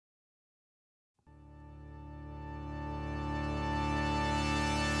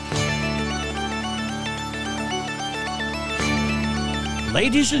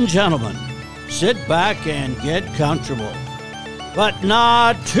Ladies and gentlemen, sit back and get comfortable. But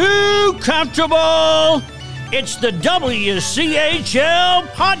not too comfortable! It's the Wchl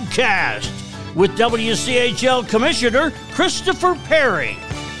Podcast with Wchl Commissioner Christopher Perry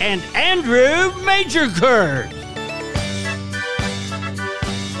and Andrew Majorkurt.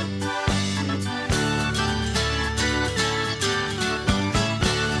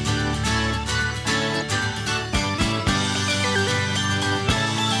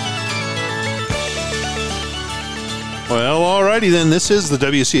 Well, alrighty then. This is the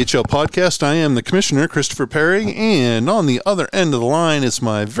Wchl Podcast. I am the Commissioner, Christopher Perry, and on the other end of the line is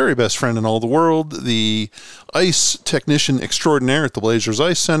my very best friend in all the world, the ice technician extraordinaire at the Blazers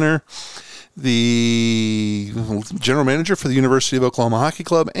Ice Center, the general manager for the University of Oklahoma Hockey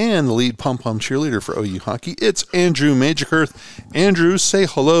Club, and the lead pom-pom cheerleader for OU Hockey. It's Andrew Majorkurt. Andrew, say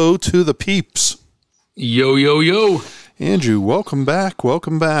hello to the peeps. Yo, yo, yo. Andrew, welcome back.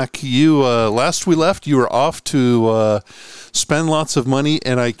 Welcome back. You last we left, you were off to spend lots of money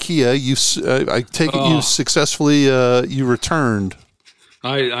at IKEA. I take it you successfully you returned.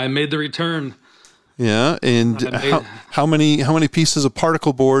 I made the return. Yeah, and how many pieces of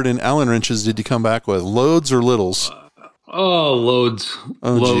particle board and Allen wrenches did you come back with? Loads or littles? Loads.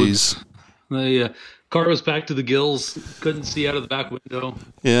 Oh, loads. Geez. The car was packed to the gills. Couldn't see out of the back window.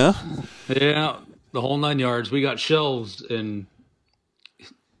 Yeah. Yeah. The whole 9 yards. We got shelves and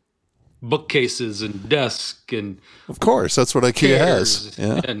bookcases and desk and of course that's what IKEA has.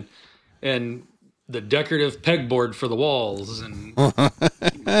 Yeah. And the decorative pegboard for the walls and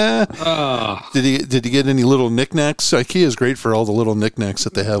Did you get any little knickknacks? IKEA is great for all the little knickknacks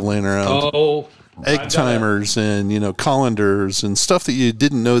that they have laying around. Oh, egg timers and colanders and stuff that you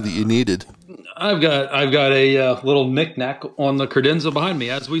didn't know that you needed. I've got a little knickknack on the credenza behind me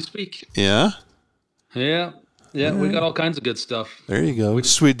as we speak. Yeah. Yeah, we got all kinds of good stuff. There you go.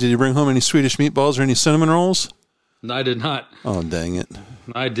 Sweet. Did you bring home any Swedish meatballs or any cinnamon rolls? No, I did not. Oh, dang it.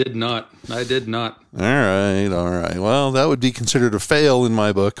 I did not. All right. Well, that would be considered a fail in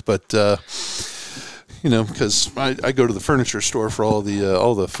my book, but because I go to the furniture store for all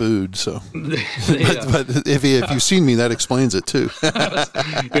the food. So, but if you've seen me, that explains it too.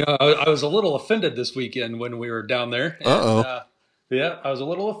 I was a little offended this weekend when we were down there. I was a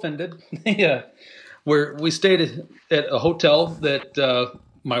little offended. Yeah. We stayed at a hotel that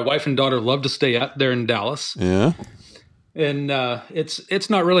my wife and daughter love to stay at there in Dallas. Yeah, and it's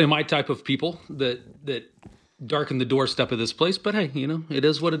not really my type of people that darken the doorstep of this place. But hey, it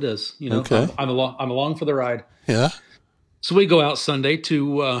is what it is. Okay. I'm along for the ride. Yeah. So we go out Sunday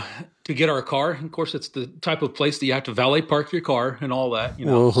to get our car. And of course, it's the type of place that you have to valet park your car and all that.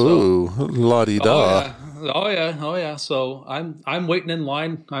 Woohoo! La-di-da. Oh yeah. So I'm waiting in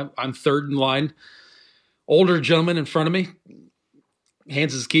line. I'm third in line. Older gentleman in front of me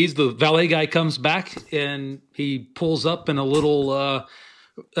hands his keys. The valet guy comes back and he pulls up in a little,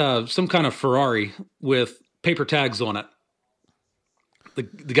 some kind of Ferrari with paper tags on it. The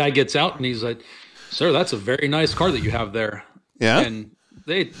guy gets out and he's like, "Sir, that's a very nice car that you have there." Yeah. And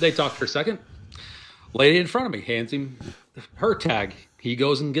they talk for a second. Lady in front of me hands him her tag. He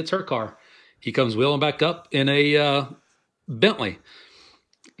goes and gets her car. He comes wheeling back up in a Bentley.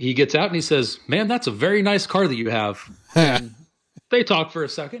 He gets out and he says, "Man, that's a very nice car that you have." And they talk for a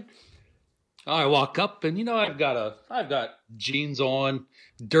second. I walk up and I've got jeans on,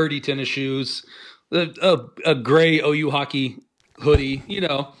 dirty tennis shoes, a gray OU hockey hoodie.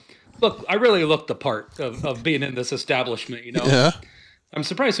 Look, I really looked the part of being in this establishment. Yeah. I'm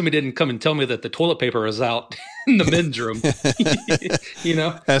surprised somebody didn't come and tell me that the toilet paper was out in the men's room.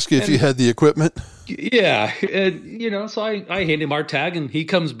 Ask you if you had the equipment. Yeah, and so I hand him our tag, and he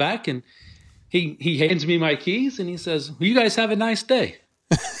comes back and he hands me my keys, and he says, "You guys have a nice day."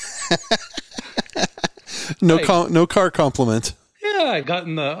 No car compliment. Yeah, I got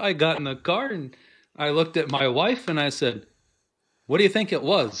in the car and I looked at my wife and I said, "What do you think it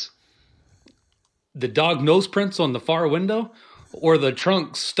was? The dog nose prints on the far window, or the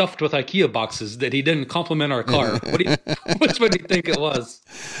trunk stuffed with IKEA boxes that he didn't compliment our car? Which one do you think it was?"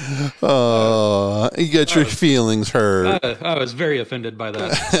 Oh, you got your feelings hurt. I was very offended by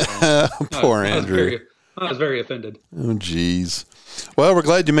that. Poor Andrew. I was very offended. Oh, geez. Well, we're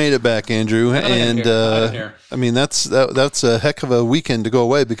glad you made it back, Andrew. And I mean, that's a heck of a weekend to go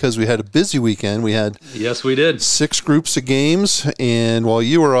away because we had a busy weekend. Yes, we did 6 groups of games, and while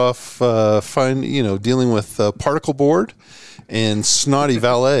you were off, dealing with particle board and snotty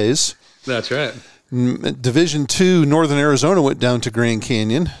valets. That's right. Division II, Northern Arizona went down to Grand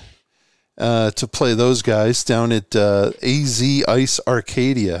Canyon to play those guys down at AZ Ice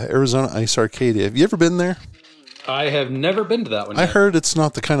Arcadia, Arizona Ice Arcadia. Have you ever been there? I have never been to that one yet. I heard it's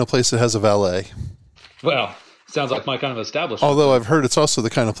not the kind of place that has a valet. Well, sounds like my kind of establishment. Although I've heard it's also the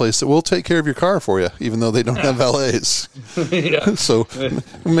kind of place that will take care of your car for you, even though they don't have valets. Yeah. So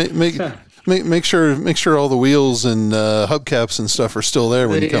make sure all the wheels and hubcaps and stuff are still there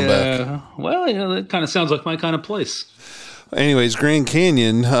when you come back. Well, that kind of sounds like my kind of place. Anyways, Grand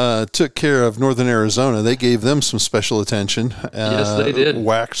Canyon took care of Northern Arizona. They gave them some special attention. Yes, they did.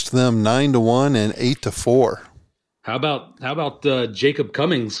 Waxed them 9-1 and 8-4. How about Jacob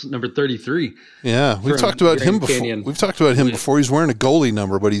Cummings, number 33? Yeah, we've talked about him before. Canyon. We've talked about him before. He's wearing a goalie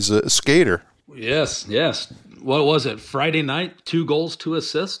number, but he's a skater. Yes. What was it? Friday night, 2 goals, 2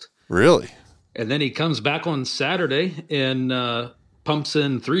 assists. Really? And then he comes back on Saturday and pumps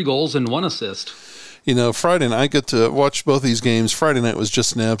in 3 goals and 1 assist. Friday night, I get to watch both these games. Friday night was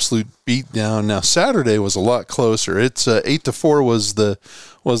just an absolute beatdown. Now Saturday was a lot closer. It's 8-4 was the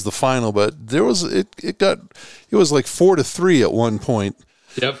final, but it was like 4-3 at one point.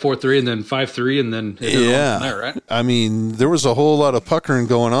 Yep, 4-3 and then 5-3 and then yeah, from there, right? I mean, there was a whole lot of puckering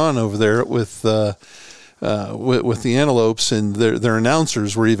going on over there with the Antelopes, and their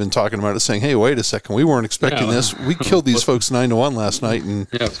announcers were even talking about it, saying, "Hey, wait a second, we weren't expecting this. We killed these folks 9-1 last night, and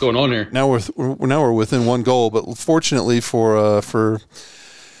what's going on here? Now we're within 1 goal." But fortunately for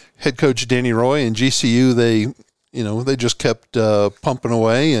head coach Danny Roy and GCU, they just kept pumping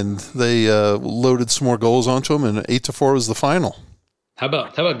away, and they loaded some more goals onto them, and 8-4 was the final. How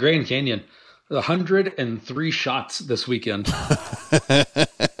about Grand Canyon? 103 shots this weekend.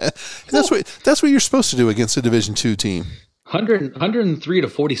 That's what you're supposed to do against a Division II team.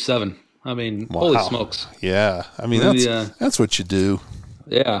 103-47. I mean, wow. Holy smokes! Yeah, I mean that's what you do.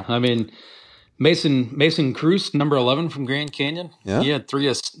 Yeah, I mean, Mason Cruz, number 11 from Grand Canyon. Yeah, he had three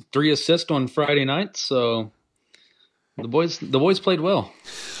assists on Friday night. So the boys played well.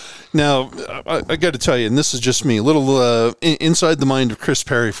 Now, I got to tell you, and this is just me, a little inside the mind of Chris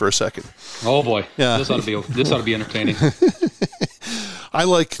Perry for a second. Oh boy, yeah. This ought to be entertaining. I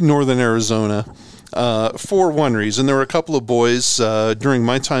like Northern Arizona for one reason. There were a couple of boys during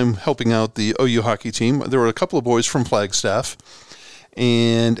my time helping out the OU hockey team. There were a couple of boys from Flagstaff,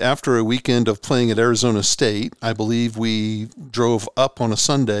 and after a weekend of playing at Arizona State, I believe we drove up on a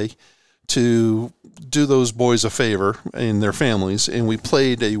Sunday to do those boys a favor and their families, and we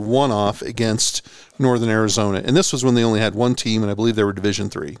played a one-off against Northern Arizona. And this was when they only had one team, and I believe they were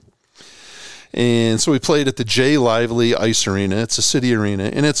Division III. And so we played at the J. Lively Ice Arena. It's a city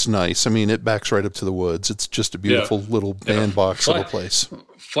arena, and it's nice. I mean, it backs right up to the woods. It's just a beautiful little bandbox little place.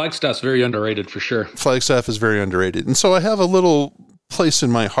 Flagstaff's very underrated for sure. Flagstaff is very underrated. And so I have a little place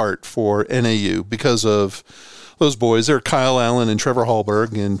in my heart for NAU because of those boys. They're Kyle Allen and Trevor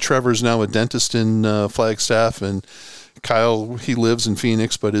Hallberg, and Trevor's now a dentist in Flagstaff, and Kyle, he lives in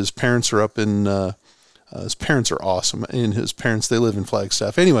Phoenix, but his parents are up in his parents are awesome, and his parents, they live in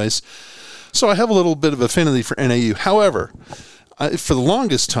Flagstaff. Anyways, so I have a little bit of affinity for NAU. However, for the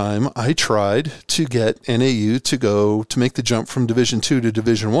longest time, I tried to get NAU to make the jump from Division II to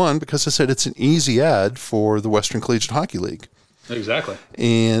Division I because I said it's an easy ad for the Western Collegiate Hockey League. Exactly.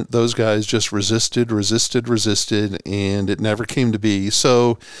 And those guys just resisted, and it never came to be.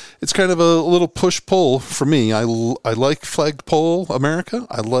 So it's kind of a little push-pull for me. I like Flagpole America.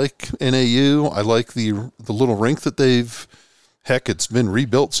 I like NAU. I like the little rink that they've... Heck, it's been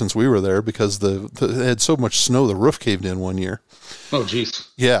rebuilt since we were there because it had so much snow the roof caved in one year. Oh, geez.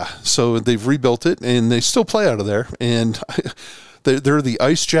 Yeah, so they've rebuilt it, and they still play out of there. And they're the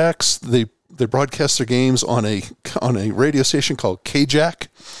Ice Jacks. They broadcast their games on a radio station called KJack,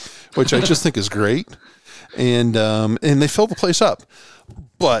 which I just think is great. And they fill the place up.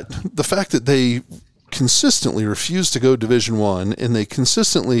 But the fact that they consistently refused to go Division I, and they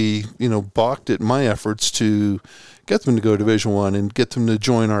consistently, balked at my efforts to get them to go Division I and get them to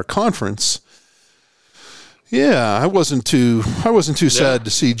join our conference. Yeah, I wasn't too sad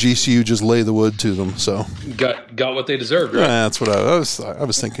to see GCU just lay the wood to them. So got what they deserved, right? That's what I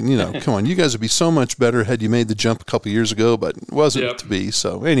was thinking. Come on, you guys would be so much better had you made the jump a couple years ago, but it wasn't to be.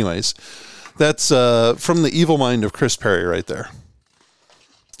 So, anyways, that's from the evil mind of Chris Perry right there.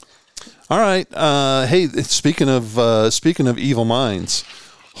 All right. Hey, speaking of evil minds,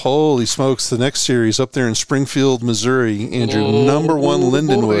 holy smokes! The next series up there in Springfield, Missouri, Andrew, number 1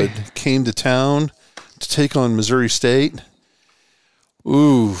 Lindenwood came to town to take on Missouri State.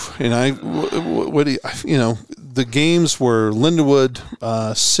 Ooh, and the games were Lindenwood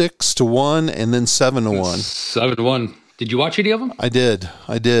 6-1 and then 7-1. 7-1. Did you watch any of them? I did.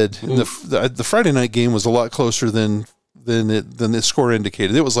 And the Friday night game was a lot closer than the score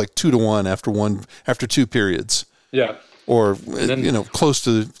indicated. It was like 2-1 after 2 periods. Yeah. or then, close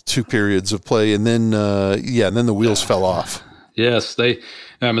to 2 periods of play, and then the wheels fell off. Yes,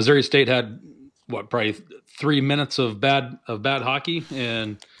 Missouri State had probably 3 minutes of bad hockey,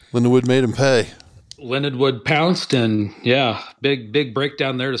 and Lindenwood made him pay. Lindenwood pounced, and big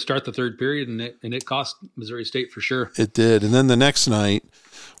breakdown there to start the third period, and it cost Missouri State for sure. It did, and then the next night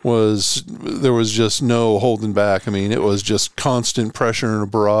there was just no holding back. I mean, it was just constant pressure and a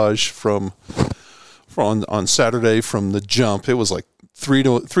barrage on Saturday from the jump. It was like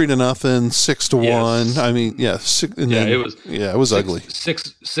 3-0, 6-1. I mean, it was ugly.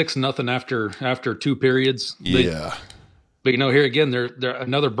 6-0 after 2 periods. But here again, they're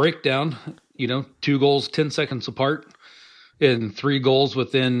another breakdown. 2 goals 10 seconds apart, and 3 goals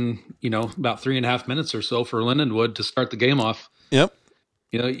within about 3.5 minutes or so for Lindenwood to start the game off. Yep.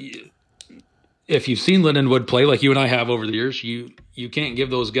 If you've seen Lindenwood play like you and I have over the years, you can't give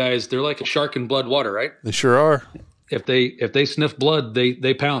those guys. They're like a shark in blood water, right? They sure are. If they sniff blood,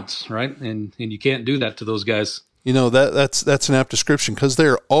 they pounce, right? And you can't do that to those guys. That's an apt description, because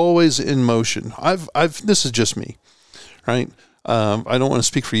they're always in motion. This is just me, right? I don't want to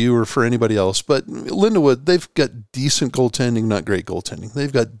speak for you or for anybody else, but Lindenwood, they've got decent goaltending, not great goaltending.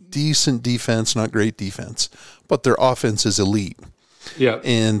 They've got decent defense, not great defense, but their offense is elite. Yeah.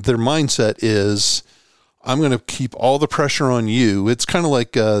 And their mindset is, I'm going to keep all the pressure on you. It's kind of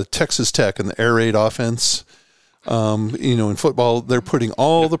like Texas Tech and the air raid offense. In football, they're putting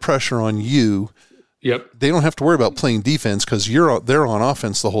all the pressure on you. Yep. They don't have to worry about playing defense, because they're on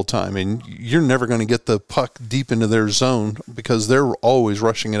offense the whole time, and you're never going to get the puck deep into their zone, because they're always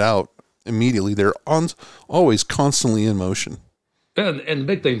rushing it out immediately. They're always constantly in motion. And the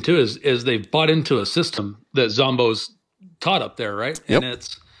big thing too is they've bought into a system that Zombo's taught up there, right? Yep.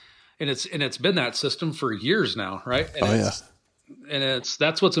 And it's been that system for years now, right? And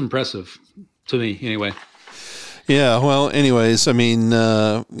that's what's impressive to me anyway. Yeah, well, anyways, I mean,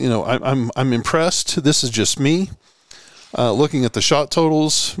 I'm impressed. This is just me. Looking at the shot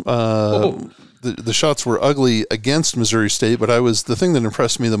totals, the shots were ugly against Missouri State, but the thing that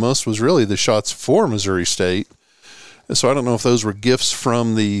impressed me the most was really the shots for Missouri State. So I don't know if those were gifts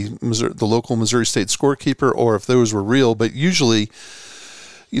from the local Missouri State scorekeeper, or if those were real, but usually,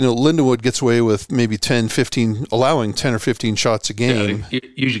 Lindenwood gets away with maybe allowing 10 or 15 shots a game. Yeah,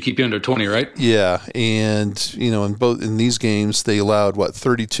 usually keep you under 20, right? Yeah, and in these games they allowed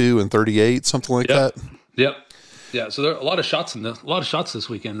 32 and 38, something like that. Yep. Yeah, so there are a lot of shots this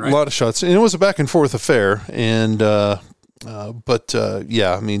weekend, right? A lot of shots, and it was a back and forth affair, and just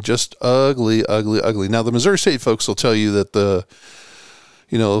ugly. Now the Missouri State folks will tell you that the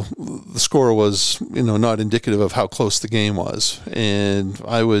score was, not indicative of how close the game was. And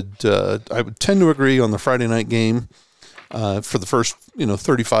I would tend to agree on the Friday night game for the first,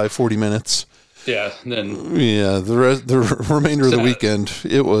 35, 40 minutes. Yeah. Then the remainder of the weekend,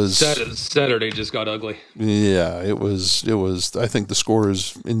 it was Saturday just got ugly. Yeah, it was, I think the score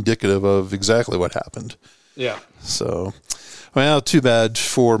is indicative of exactly what happened. Yeah. So, well, too bad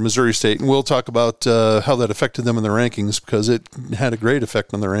for Missouri State. And we'll talk about how that affected them in the rankings, because it had a great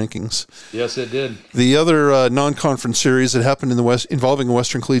effect on the rankings. Yes, it did. The other non-conference series that happened in the West involving a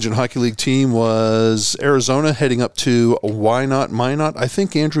Western Collegiate Hockey League team was Arizona heading up to Minot. I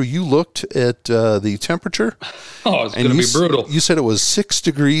think, Andrew, you looked at the temperature. Oh, it's going to be brutal. You said it was 6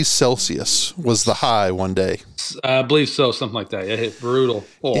 degrees Celsius was the high one day. I believe so, something like that. Yeah, brutal.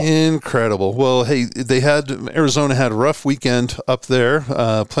 Oh. Incredible. Well, hey, Arizona had a rough weekend up there,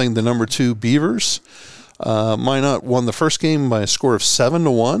 playing the number 2 Beavers. Minot won the first game by a score of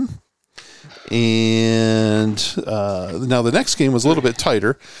 7-1. And now the next game was a little bit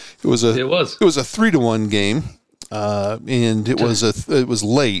tighter. It was a 3-1 game, and it was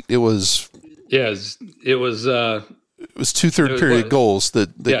late. It was 2 third period goals that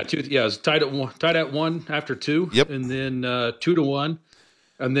it was tied at 1 after 2. Yep. And then 2-1.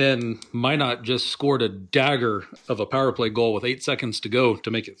 And then Minot just scored a dagger of a power play goal with 8 seconds to go to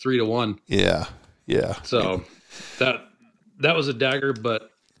make it 3-1. Yeah. So that was a dagger,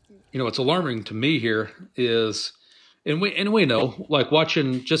 but what's alarming to me here is, and we know, like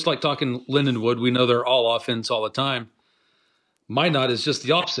watching, just like talking Lindenwood, we know they're all offense all the time. Minot is just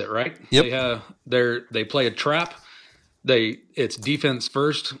the opposite, right? Yep. They play a trap. It's defense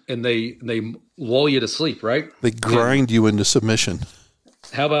first, and they lull you to sleep, right? They grind you into submission.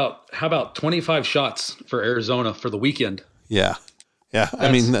 How about 25 shots for Arizona for the weekend? Yeah.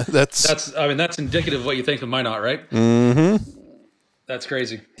 That's indicative of what you think of Minot, right? Mm-hmm. That's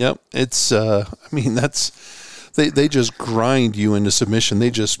crazy. Yep. It's they just grind you into submission.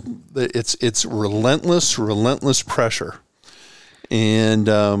 It's relentless pressure. And,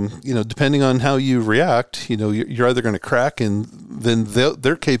 depending on how you react, you're either going to crack and then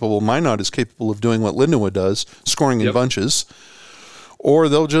they're capable. Minot is capable of doing what Lindenwood does, scoring in bunches, or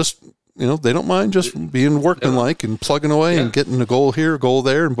they'll just, they don't mind just being workmanlike and plugging away and getting a goal here, a goal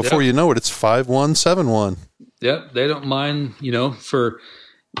there. And before you know it, it's 5-1, 7-1. Yep. They don't mind, for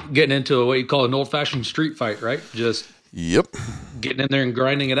getting into what you call an old fashioned street fight, right? Just getting in there and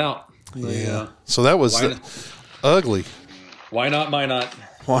grinding it out. Yeah. So that was ugly. Why not? Why not?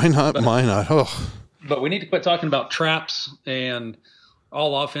 Why not? Why not? Oh. But we need to quit talking about traps and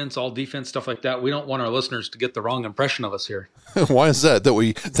all offense, all defense, stuff like that. We don't want our listeners to get the wrong impression of us here. Why is that? That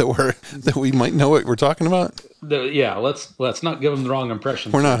we might know what we're talking about? Let's not give them the wrong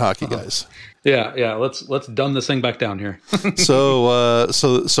impression. We're not hockey guys. Yeah. Let's dumb this thing back down here. So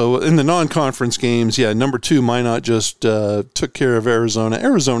in the non-conference games, number 2, Minot just took care of Arizona.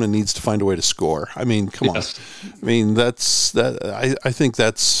 Arizona needs to find a way to score. I mean, come on. I mean, that's that. I think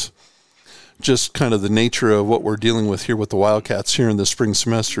that's just kind of the nature of what we're dealing with here with the Wildcats here in the spring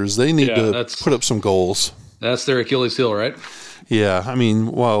semesters. They need to put up some goals. That's their Achilles heel, right? Yeah, I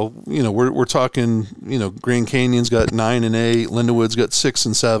mean, we're talking, Grand Canyon's got 9 and 8, Lindenwood's got 6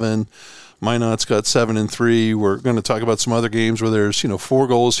 and 7, Minot's got 7 and 3. We're going to talk about some other games where there's, 4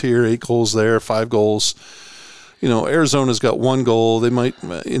 goals here, 8 goals there, 5 goals. Arizona's got 1 goal. They might,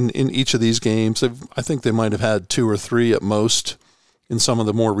 in each of these games, I think they might have had 2 or 3 at most in some of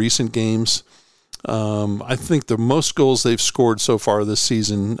the more recent games. I think the most goals they've scored so far this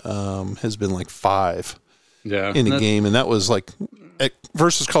season has been like 5 in a game, and that was like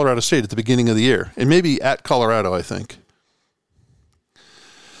versus Colorado State at the beginning of the year, and maybe at Colorado, I think.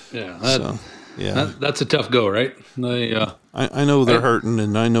 Yeah, that's a tough go, right? I know they're hurting,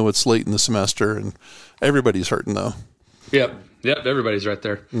 and I know it's late in the semester, and everybody's hurting though. Yep, everybody's right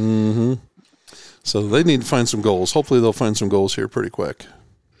there. Mm-hmm. So they need to find some goals. Hopefully, they'll find some goals here pretty quick.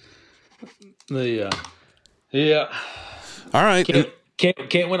 All right.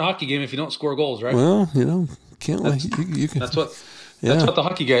 Can't win a hockey game if you don't score goals, right? Well, can't win. You can. That's what the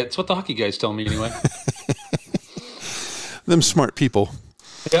hockey guy. That's what the hockey guys tell me anyway. Them smart people.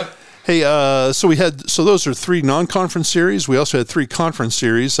 Yep. Hey, so those are 3 non-conference series. We also had 3 conference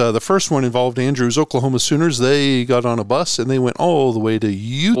series. The first one involved Andrew's Oklahoma Sooners. They got on a bus and they went all the way to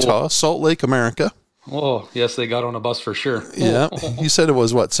Utah, Salt Lake, America. Oh, yes, they got on a bus for sure. Yeah. You said it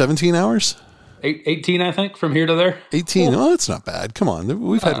was, 17 hours? 18, I think, from here to there. 18? Oh, that's not bad. Come on.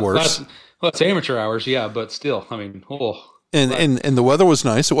 We've had worse. That's amateur hours, but still, I mean, And the weather was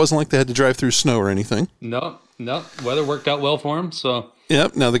nice. It wasn't like they had to drive through snow or anything. No. Weather worked out well for them, so.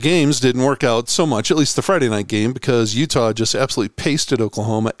 Yep. Now, the games didn't work out so much, at least the Friday night game, because Utah just absolutely pasted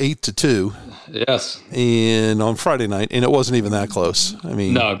Oklahoma 8-2. Yes. And on Friday night, and it wasn't even that close. I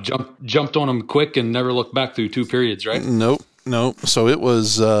mean. No, jumped on them quick and never looked back through 2 periods, right? Nope. So it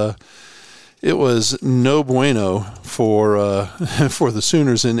was no bueno for the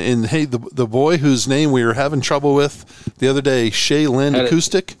Sooners. And hey, the boy whose name we were having trouble with the other day, Shea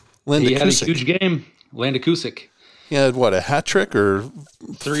Landakusik. He had a huge game. Landakusik. He had a hat trick or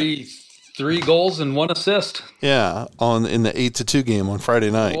 3 goals and 1 assist. Yeah, in the 8-2 game on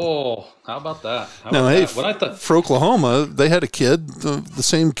Friday night. Oh, how about that? For Oklahoma, they had a kid. The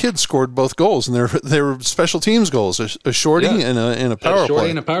same kid scored both goals, and they were special teams goals. A shorty and a power play. A shorty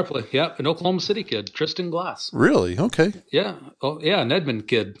and a power play. Yeah, an Oklahoma City kid, Tristan Glass. Really? Okay. Yeah. Oh, yeah, an Edmond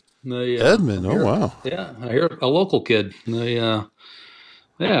kid. Edmond. Oh, wow. Yeah, I hear a local kid.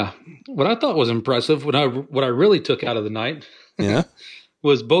 Yeah. What I thought was impressive, what I really took out of the night. Yeah.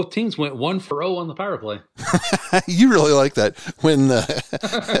 Was both teams went 1-for-0 on the power play. You really like that when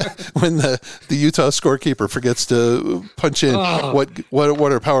the Utah scorekeeper forgets to punch in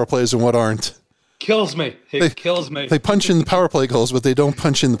what are power plays and what aren't. Kills me. Kills me. They punch in the power play goals, but they don't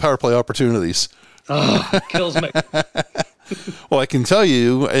punch in the power play opportunities. Kills me. Well, I can tell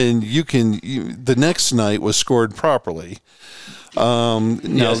you, and the next night was scored properly.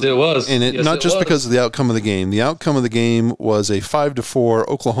 Yes, it was. And not just because of the outcome of the game. The outcome of the game was a 5-4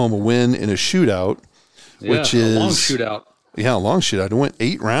 Oklahoma win in a shootout, which is a long shootout. Yeah, a long shootout. It went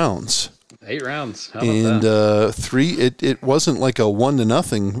 8 rounds. 8 rounds. How about that? It wasn't like a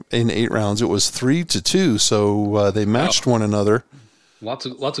 1-0 in 8 rounds. It was 3-2. So they matched one another. Lots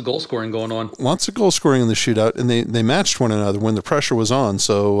of goal scoring going on. Lots of goal scoring in the shootout, and they matched one another when the pressure was on.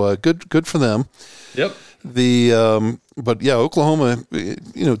 So good for them. Yep. But yeah, Oklahoma,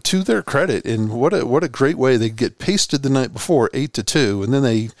 to their credit, and what a great way they get pasted the night before 8-2, and then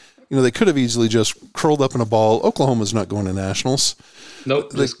they could have easily just curled up in a ball. Oklahoma's not going to nationals.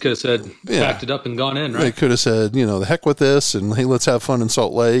 Nope, they could have said packed it up and gone in, right? They could have said, the heck with this, and hey, let's have fun in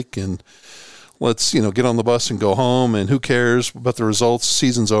Salt Lake, and let's, get on the bus and go home, and who cares about the results?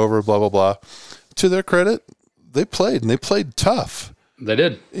 Season's over, blah, blah, blah. To their credit, they played, and they played tough. They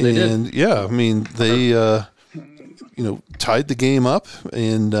did. They did. Yeah, I mean, they, tied the game up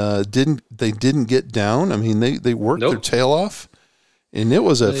and didn't get down. I mean, they worked their tail off, and it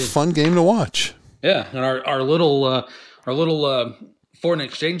was a fun game to watch. Yeah, and our little foreign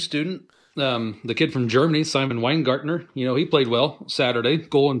exchange student, the kid from Germany, Simon Weingartner, he played well Saturday,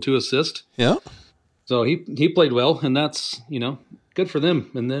 goal and 2 assists. Yeah. So he played well, and that's, good for them.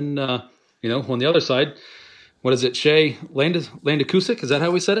 And then, on the other side, what is it, Shea Landakusik? Is that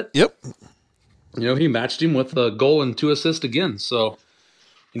how we said it? Yep. He matched him with a goal and 2 assists again. So,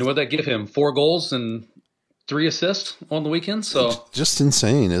 what that give him? 4 goals and 3 assists on the weekend. So just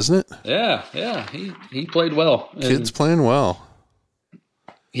insane, isn't it? Yeah. He played well. Kids playing well.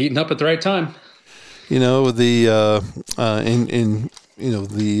 Heating up at the right time. The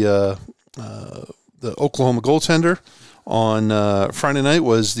Oklahoma goaltender on Friday night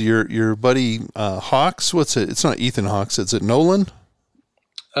was your buddy Hawks. What's it? It's not Ethan Hawks. Is it Nolan?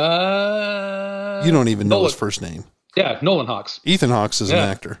 You don't even know his first name. Yeah, Nolan Hawks. Ethan Hawks is an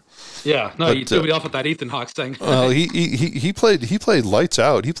actor. Yeah, no, you threw me off with that Ethan Hawks thing. Well, he played lights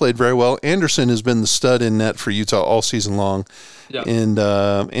out. He played very well. Anderson has been the stud in net for Utah all season long. Yeah. And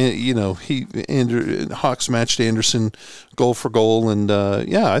Hawks matched Anderson goal for goal, and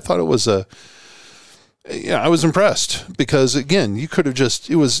I thought it was I was impressed because again, you could have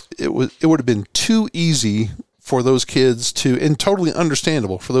it would have been too easy for those kids and totally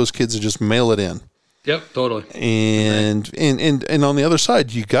understandable for those kids to just mail it in. Yep, totally. And on the other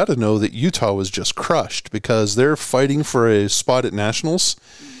side, you got to know that Utah was just crushed because they're fighting for a spot at nationals.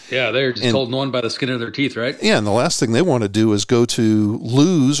 Yeah, they're just holding on by the skin of their teeth, right? Yeah, and the last thing they want to do is go to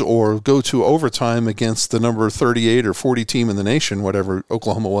lose or go to overtime against the number 38 or 40 team in the nation, whatever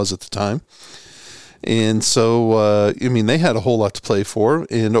Oklahoma was at the time. And so, they had a whole lot to play for,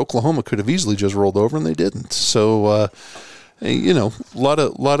 and Oklahoma could have easily just rolled over, and they didn't. So,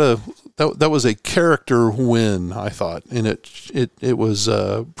 that was a character win, I thought, and it was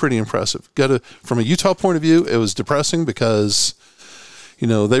pretty impressive. From a Utah point of view, it was depressing because,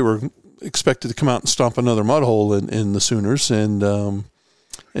 they were expected to come out and stomp another mud hole in the Sooners, and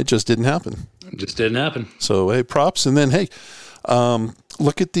it just didn't happen. It just didn't happen. So, hey, props, and then, hey,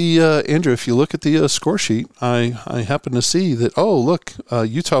 look at the Andrew. If you look at the score sheet, I happen to see that. Oh, look,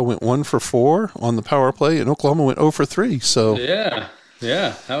 Utah went 1 for 4 on the power play, and Oklahoma went 0 for 3. So yeah.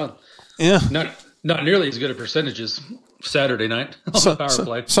 Not nearly as good a percentages Saturday night on the power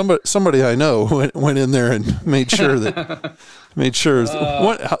play. Somebody I know went in there and made sure that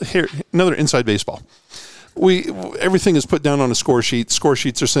here another inside baseball. Everything is put down on a score sheet. Score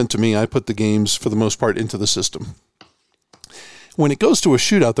sheets are sent to me. I put the games for the most part into the system. When it goes to a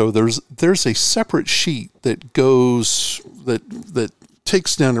shootout, though, there's a separate sheet that goes that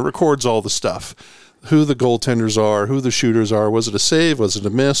takes down and records all the stuff, who the goaltenders are, who the shooters are, was it a save, was it a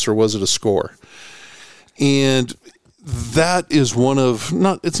miss, or was it a score? And that is one of I'm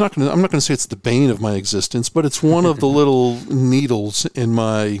not going to say it's the bane of my existence, but it's one of the little needles in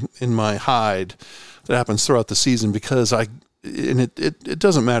my hide that happens throughout the season because it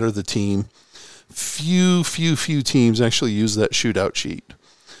doesn't matter the team. Few teams actually use that shootout sheet.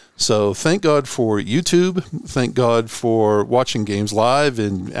 So thank God for YouTube. Thank God for watching games live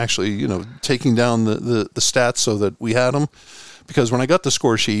and actually, taking down the stats so that we had them. Because when I got the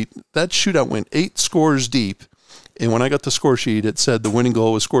score sheet, that shootout went 8 scores deep. And when I got the score sheet, it said the winning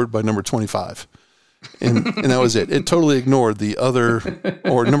goal was scored by number 25. And that was it. It totally ignored the other,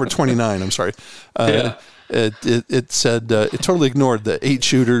 or number 29, I'm sorry. It said it totally ignored the 8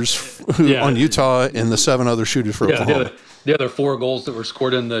 shooters on Utah and the 7 other shooters for Oklahoma. The other 4 goals that were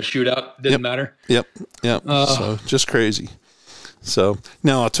scored in the shootout didn't matter. Yep. So just crazy. So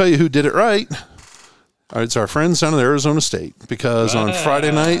now I'll tell you who did it right. It's our friends down at Arizona State because on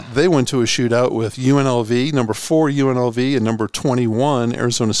Friday night they went to a shootout with UNLV, number 4 UNLV and number 21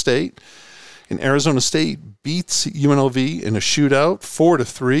 Arizona State. And Arizona State beats UNLV in a shootout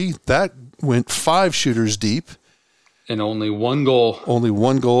 4-3. That went 5 shooters deep. And only 1 goal. Only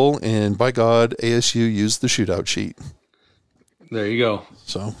 1 goal. And by God, ASU used the shootout sheet. There you go.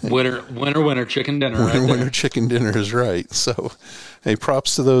 So winner, chicken dinner. Winner, chicken dinner is right. So, hey,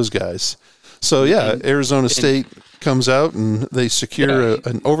 props to those guys. So, Arizona State comes out and they secure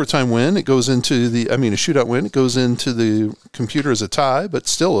an overtime win. It goes into a shootout win. It goes into the computer as a tie, but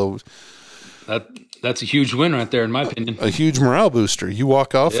still that's a huge win right there, in my opinion. A huge morale booster. You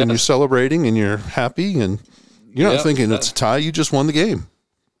walk off and you're celebrating and you're happy and you're not thinking it's a tie. You just won the game.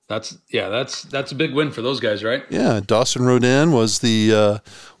 That's a big win for those guys, right? Yeah, Dawson Rodin was the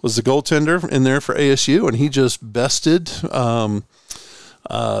goaltender in there for ASU, and he just bested the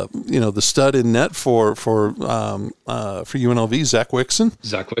stud in net for UNLV, Zach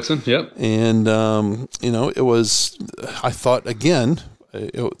Wixon. Yep. And it was, I thought again,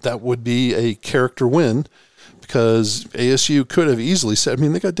 that would be a character win, because ASU could have easily said, I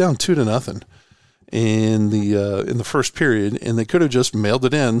mean, they got down 2-0 in the first period, and they could have just mailed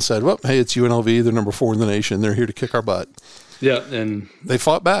it in and said, well, hey, it's UNLV, they're number 4 in the nation, they're here to kick our butt. Yeah, and they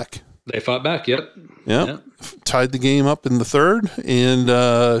fought back. Yep. Yeah. Tied the game up in the third, and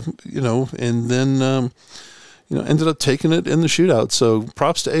ended up taking it in the shootout. So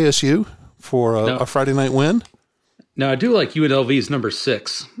props to ASU for a Friday night win. Now, I do like UNLV's number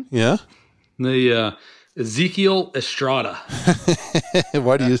 6. Yeah. The Wchl Estrada.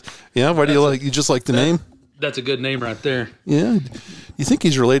 Why do you like? You just like the name? That's a good name right there. Yeah. You think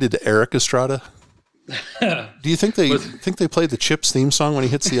he's related to Eric Estrada? Do you think they play the Chips theme song when he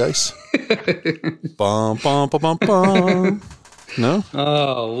hits the ice? Bum bum bum bum bum. No?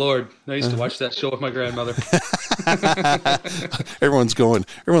 Oh, Lord. I used to watch that show with my grandmother. Everyone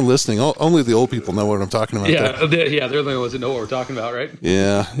listening, only the old people know what I'm talking about. Yeah, they're the only ones that know what we're talking about, right?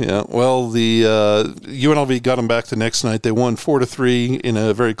 Yeah. Well, the UNLV got them back the next night. They won 4-3 in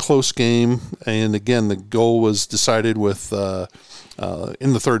a very close game. And again, the goal was decided with in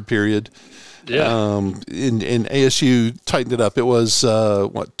the third period. Yeah. And ASU tightened it up. It was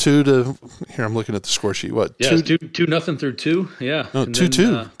 2-. Here, I'm looking at the score sheet. What? Yeah, 2-0 through 2. Yeah. No,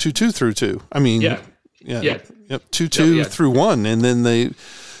 2-2. 2-2 through 2. I mean. Yeah. Yep. 2-2 through 1, and then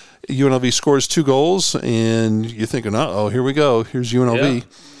UNLV scores 2 goals, and you're thinking, oh, here we go. Here's UNLV, yeah.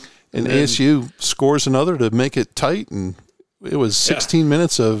 and ASU scores another to make it tight, and it was 16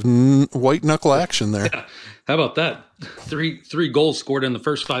 minutes of white knuckle action there. Yeah. How about that? Three goals scored in the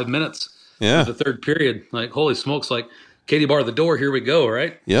first 5 minutes. Yeah. Of the third period. Like, holy smokes! Like, Katie bar the door. Here we go.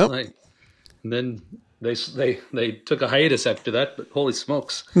 Right. Yep. And then they took a hiatus after that. But holy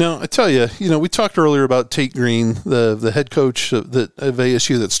smokes! Now I tell you, we talked earlier about Tate Green, the head coach of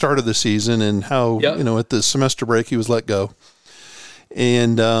ASU that started the season, and how at the semester break he was let go,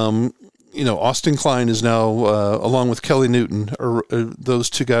 and Austin Klein is now along with Kelly Newton,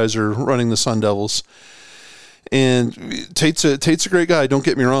 those two guys are running the Sun Devils. And Tate's a great guy. Don't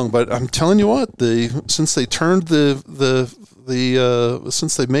get me wrong, but I'm telling you what, since they turned since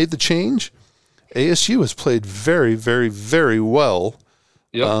they made the change, ASU has played very, very, very well.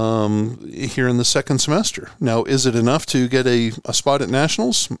 Yep. Here in the second semester. Now, is it enough to get a spot at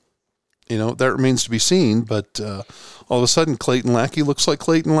nationals? That remains to be seen. But all of a sudden, Clayton Lackey looks like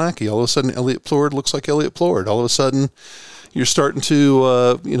Clayton Lackey. All of a sudden, Elliot Plord looks like Elliot Plord. All of a sudden, you're starting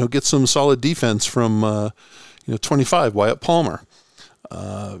to get some solid defense from 25 Wyatt Palmer.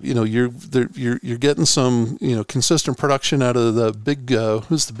 You're getting some consistent production out of the big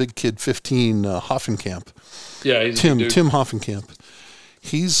who's the big kid 15 Hoffenkamp. Yeah, he's Tim Hoffenkamp.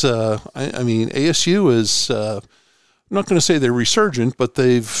 He's ASU is I'm not going to say they're resurgent, but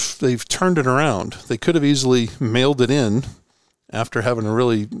they've turned it around. They could have easily mailed it in after having a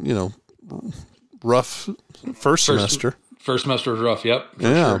really rough first semester. First semester was rough. Yep.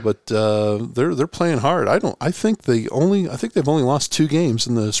 Yeah, sure. But they're playing hard. I think they've only lost 2 games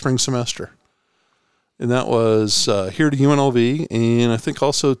in the spring semester, and that was here to UNLV, and I think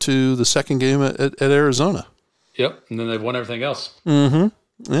also to the second game at Arizona. Yep, and then they've won everything else. Mm-hmm.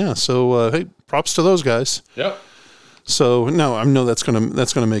 Yeah. So hey, props to those guys. Yep. So no, I know that's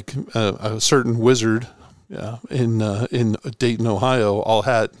gonna make a certain wizard. Yeah, in Dayton, Ohio, all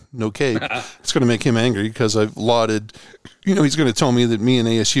hat, no cape. It's going to make him angry because I've lauded. He's going to tell me that me and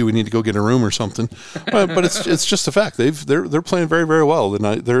ASU we need to go get a room or something. But it's just a fact. They're playing very, very well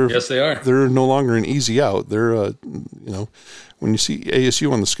tonight. Yes, they are. They're no longer an easy out. They're when you see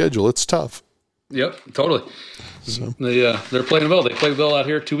ASU on the schedule, it's tough. Yep, totally. So they're playing well. They played well out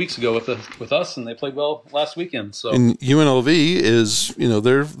here 2 weeks ago with us, and they played well last weekend. So and UNLV is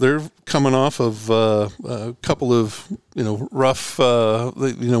they're coming off of a couple of rough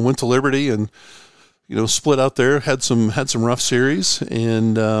went to Liberty and split out there, had some rough series,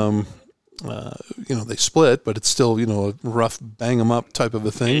 and they split, but it's still a rough bang 'em up type of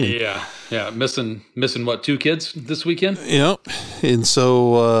a thing. Yeah, missing what, 2 kids this weekend? Yeah, and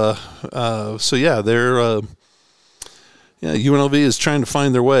so they're. Yeah, UNLV is trying to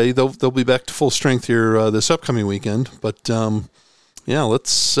find their way. They'll be back to full strength here this upcoming weekend. But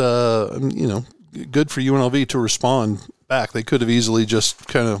let's good for UNLV to respond back. They could have easily just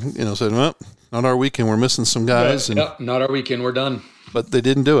kind of said, "Well, not our weekend. We're missing some guys." Not our weekend. We're done. but they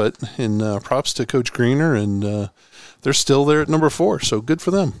didn't do it. And props to Coach Greener, and they're still there at number 4, so good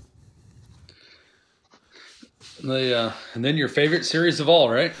for them. And then your favorite series of all,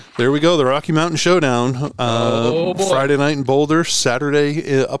 right? There we go, the Rocky Mountain Showdown. Oh, boy. Friday night in Boulder,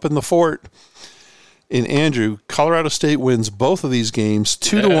 Saturday up in the fort. And Andrew, Colorado State wins both of these games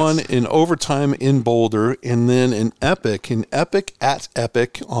 2-1 in overtime in Boulder, and then an epic at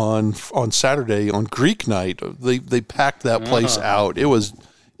Epic on Saturday on Greek night. They packed that place out. It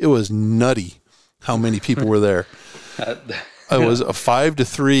was nutty how many people were there. It was a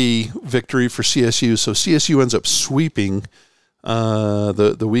 5-3 victory for CSU. So CSU ends up sweeping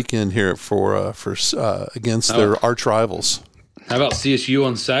the weekend here for against their arch rivals. How about CSU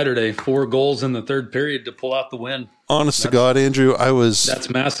on Saturday? 4 goals in the third period to pull out the win. Honest to God, Andrew, that's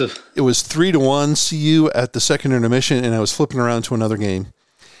massive. It was 3-1 CU at the second intermission, and I was flipping around to another game.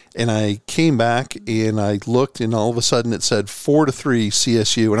 And I came back and I looked, and all of a sudden it said 4-3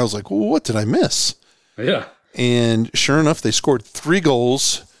 CSU, and I was like, well, what did I miss? Yeah. And sure enough, they scored 3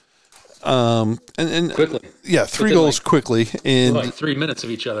 goals. And quickly. Yeah, 3 goals quickly. And like 3 minutes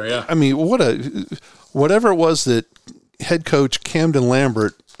of each other, yeah. I mean, whatever it was that head coach Camden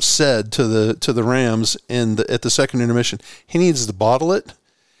Lambert said to the Rams at the second intermission, he needs to bottle it.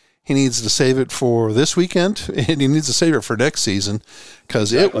 He needs to save it for this weekend, and he needs to save it for next season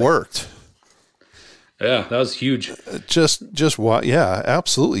because it worked. Yeah, that was huge. Yeah,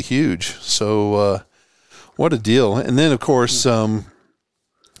 absolutely huge. So what a deal. And then, of course, on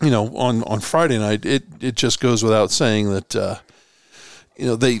Friday night, it just goes without saying that,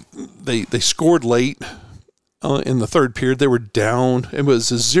 they scored late. In the third period, they were down. It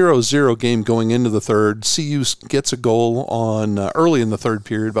was a 0-0 game going into the third. CU gets a goal on early in the third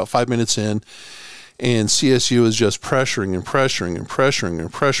period, about 5 minutes in, and CSU is just pressuring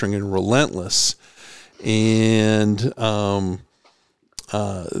and relentless. And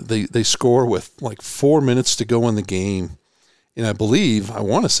they score with like 4 minutes to go in the game. And I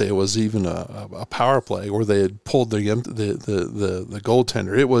want to say it was even a power play, or they had pulled the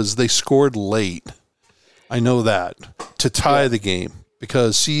goaltender. They scored late. I know that, to tie the game,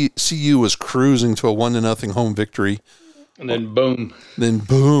 because CU was cruising to a 1-0 home victory. And then boom.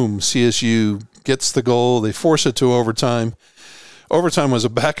 CSU gets the goal. They force it to overtime. Overtime was a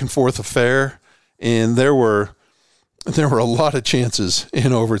back and forth affair, and there were a lot of chances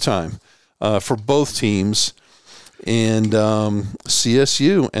in overtime for both teams. And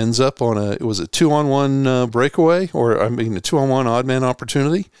CSU ends up on a 2-on-1 breakaway, a 2-on-1 odd man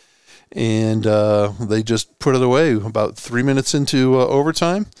opportunity. And they just put it away about 3 minutes into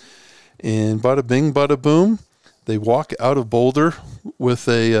overtime, and bada bing, bada boom, they walk out of Boulder with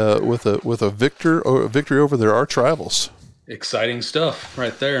a victory over their arch rivals. Exciting stuff,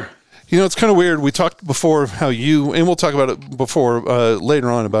 right there. It's kind of weird. We talked before how and we'll talk about it before later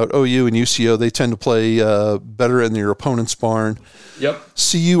on about OU and UCO. They tend to play better in their opponent's barn. Yep.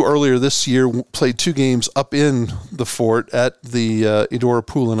 CU earlier this year played 2 games up in the fort at the Eudora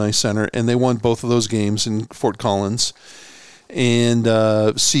Pool and Ice Center, and they won both of those games in Fort Collins. And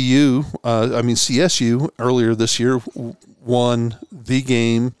CSU earlier this year won the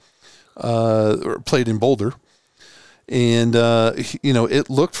game, played in Boulder. And, it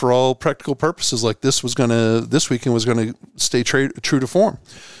looked for all practical purposes like this weekend was going to stay true to form.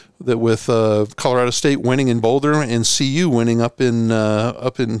 That with Colorado State winning in Boulder and CU winning up in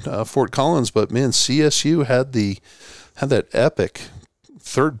Fort Collins, but man, CSU had that epic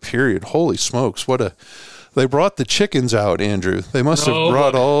third period. Holy smokes! They brought the chickens out, Andrew. They must have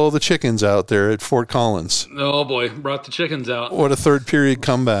brought all the chickens out there at Fort Collins. Oh boy, brought the chickens out. What a third period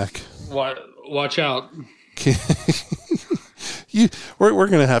comeback! Watch out. We're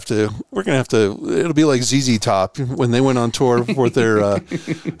gonna have to. It'll be like ZZ Top when they went on tour with their. I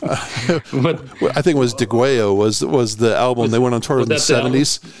think it was DeGuayo was the album they went on tour in the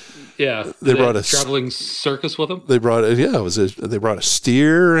 70s. Yeah, they brought a traveling circus with them. They brought they brought a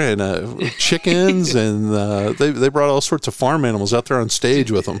steer and chickens and they brought all sorts of farm animals out there on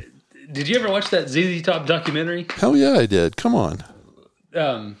stage with them. Did you ever watch that ZZ Top documentary? Hell yeah, I did. Come on,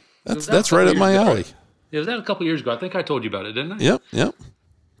 that's right up my alley. It was that a couple years ago. I think I told you about it, didn't I? Yep.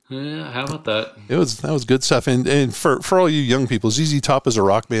 Yeah, how about that? That was good stuff. And for all you young people, ZZ Top is a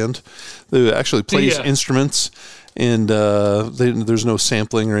rock band that actually plays instruments, and there's no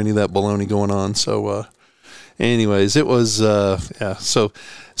sampling or any of that baloney going on. So, anyways, it was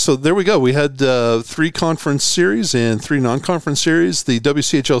So there we go. We had 3 conference series and 3 non-conference series. The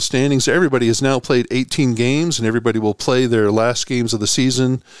WCHL standings. Everybody has now played 18 games, and everybody will play their last games of the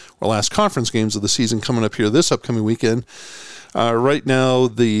season or last conference games of the season coming up here this upcoming weekend. Right now,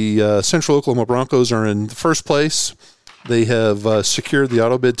 the Central Oklahoma Broncos are in first place They have secured the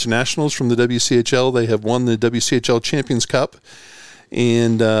auto bid to nationals from the WCHL. They have won the WCHL Champions Cup,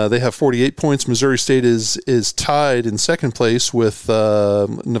 and they have 48 points. Missouri State is tied in second place with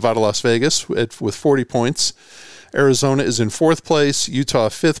Nevada, Las Vegas with 40 points. Arizona is in fourth place. Utah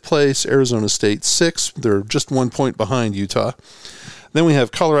fifth place. Arizona State sixth. They're just 1 point behind Utah. Then we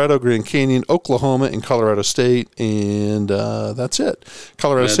have Colorado, Grand Canyon, Oklahoma, and Colorado State, and that's it.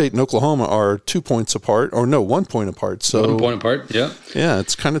 Colorado State and Oklahoma are 2 points apart, or no, 1 point apart. So 1 point apart, yeah. Yeah,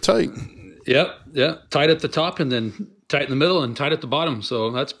 it's kind of tight. Yep, yeah. Tight at the top and then tight in the middle and tight at the bottom.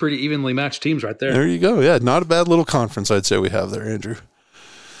 So that's pretty evenly matched teams right there. There you go. Yeah, not a bad little conference, I'd say we have there, Andrew.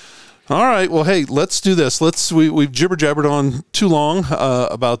 All right. Well, hey, let's do this. We've jibber jabbered on too long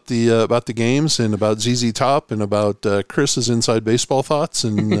about the games and about ZZ Top and about Chris's inside baseball thoughts,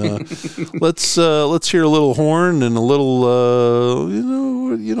 and let's hear a little horn and a little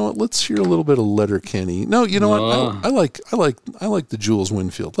you know what? Let's hear a little bit of Letterkenny. No, you know what? I like the Jules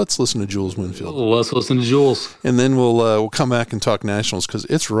Winfield. Let's listen to Jules Winfield. Let's listen to Jules, and then we'll come back and talk Nationals because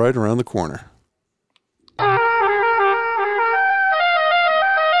it's right around the corner.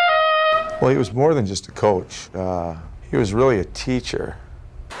 Well, he was more than just a coach. He was really a teacher.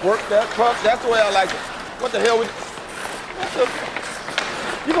 Work that puck. That's the way I like it. What the hell?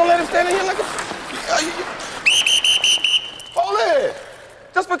 You gonna let him stand in here like a... Hold it.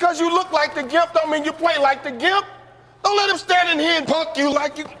 Just because you look like the Gimp don't mean you play like the Gimp. Don't let him stand in here and punk you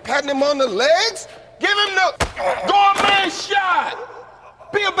like you patting him on the legs. Give him the gourmet shot.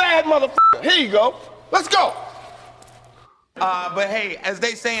 Be a bad motherfucker. Here you go. Let's go. But hey, as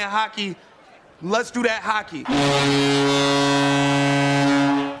they say in hockey, let's do that hockey.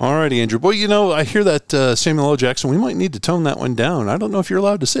 All righty, Andrew. Boy, you know, I hear that Samuel L. Jackson. We might need to tone that one down. I don't know if you're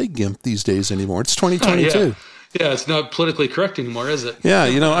allowed to say GIMP these days anymore. It's 2022. Yeah, it's not politically correct anymore, is it? Yeah,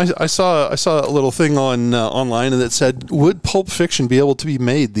 you know, I saw a little thing on online that said, "Would Pulp Fiction be able to be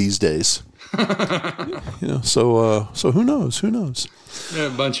made these days?" You know, so who knows? Who knows? Yeah, a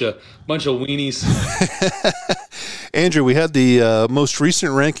bunch of weenies. Andrew, we had the most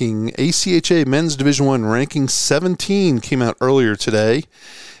recent ranking, ACHA Men's Division I ranking 17 came out earlier today,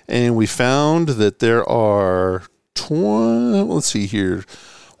 and we found that there are 20, let's see here,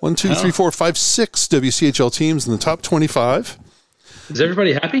 1, 2, 3, 4, 5, 6 WCHL teams in the top 25. Is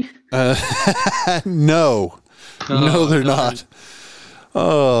everybody happy? No, they're not.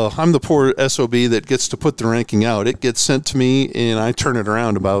 Oh, I'm the poor SOB that gets to put the ranking out. It gets sent to me, and I turn it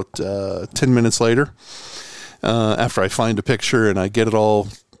around about 10 minutes later after I find a picture, and I get it all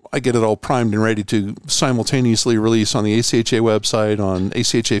primed and ready to simultaneously release on the ACHA website, on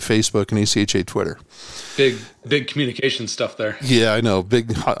ACHA Facebook, and ACHA Twitter. Big communication stuff there. Yeah, I know.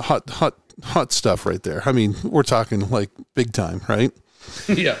 Big hot stuff right there. I mean, we're talking like big time, right?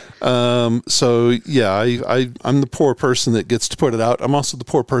 Yeah. So yeah, I'm the poor person that gets to put it out. I'm also the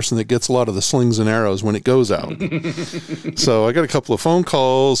poor person that gets a lot of the slings and arrows when it goes out. So I got a couple of phone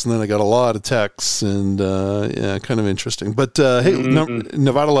calls, and then I got a lot of texts, and yeah, kind of interesting. But hey,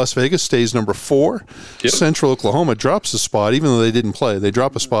 Nevada, Las Vegas stays number 4. Yep. Central Oklahoma drops a spot, even though they didn't play. They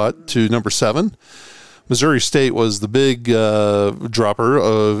drop a spot to number 7. Missouri State was the big dropper,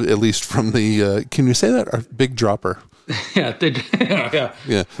 at least from the. Can you say that? Or big dropper. Yeah,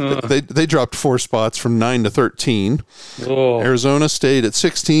 They dropped 4 spots from 9 to 13. Whoa. Arizona stayed at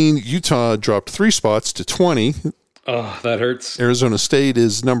 16. Utah dropped 3 spots to 20. Oh, that hurts. Arizona State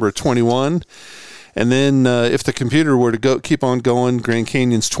is number 21. And then if the computer were to keep on going, Grand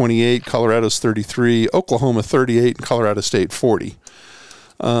Canyon's 28, Colorado's 33, Oklahoma 38, and Colorado State 40.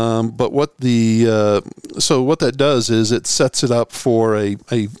 But what that does is it sets it up for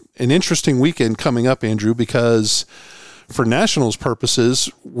an interesting weekend coming up, Andrew, because for Nationals purposes,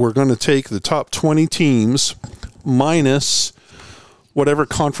 we're going to take the top 20 teams minus whatever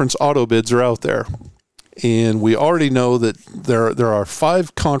conference auto bids are out there. And we already know that there are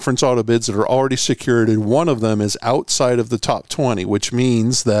 5 conference auto bids that are already secured, and one of them is outside of the top 20, which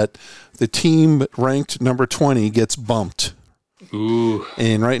means that the team ranked number 20 gets bumped. Ooh.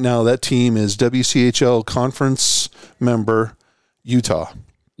 And right now that team is WCHL conference member Utah.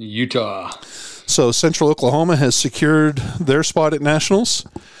 So Central Oklahoma has secured their spot at Nationals.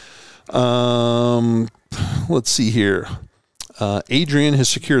 Let's see here. Adrian has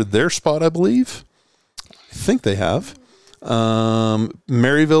secured their spot, I believe. I think they have.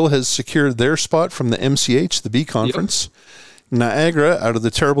 Maryville has secured their spot from the MCH, the B conference. Yep. Niagara, out of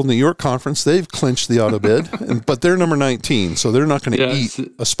the terrible New York conference, they've clinched the auto bid, but they're number 19, so they're not going to eat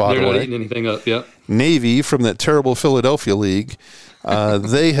a spot away. They're not eating anything up, yeah. Navy, from that terrible Philadelphia league,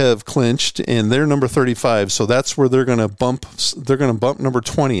 they have clinched, and they're number 35, so that's where they're going to bump. They're going to bump number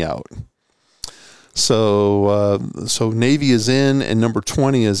 20 out. So Navy is in and number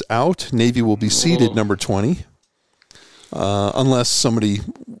 20 is out. Navy will be seated number 20. Unless somebody,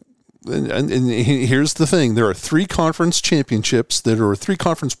 and here's the thing, there are 3 conference championships, there are 3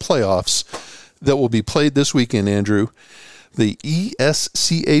 conference playoffs that will be played this weekend, Andrew. The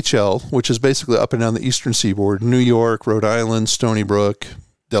ESCHL, which is basically up and down the eastern seaboard, New York, Rhode Island, Stony Brook,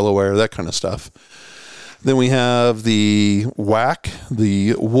 Delaware, that kind of stuff. Then we have the WAC,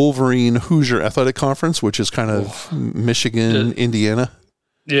 the Wolverine Hoosier Athletic Conference, which is kind of Michigan, Indiana.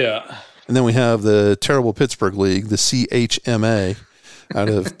 Yeah. And then we have the terrible Pittsburgh League, the CHMA, out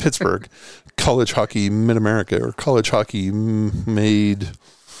of Pittsburgh, College Hockey Mid-America, or College Hockey Made.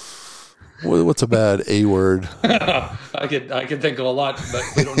 What's a bad A word? I could think of a lot, but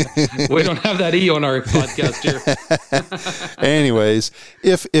we don't have that E on our podcast here. Anyways,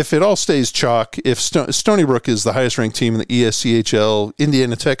 if it all stays chalk, if Stony Brook is the highest ranked team in the ESCHL,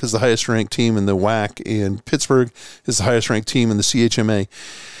 Indiana Tech is the highest ranked team in the WAC, and Pittsburgh is the highest ranked team in the CHMA.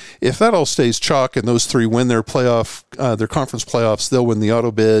 If that all stays chalk and those 3 win their conference playoffs, they'll win the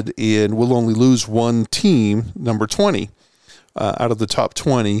auto bid, and we'll only lose one team, number 20, out of the top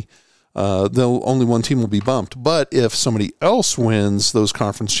 20. Only one team will be bumped. But if somebody else wins those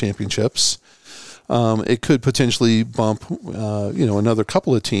conference championships, it could potentially bump, another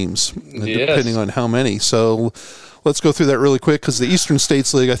couple of teams, depending on how many. So let's go through that really quick, because the Eastern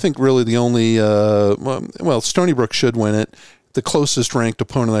States League, I think really the only, Stony Brook should win it. The closest ranked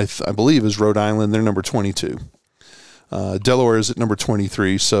opponent, I believe, is Rhode Island. They're number 22. Delaware is at number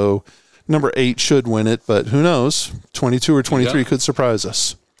 23. So number 8 should win it, but who knows? 22 or 23 could surprise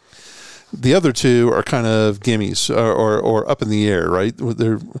us. The other 2 are kind of gimmies or up in the air, right?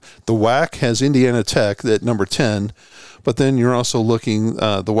 The WAC has Indiana Tech at number 10, but then you're also looking,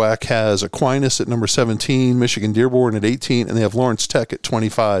 the WAC has Aquinas at number 17, Michigan Dearborn at 18, and they have Lawrence Tech at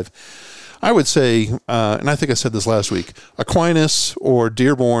 25. I would say, and I think I said this last week, Aquinas or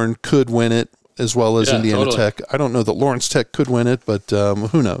Dearborn could win it, as well as Indiana Tech. I don't know that Lawrence Tech could win it, but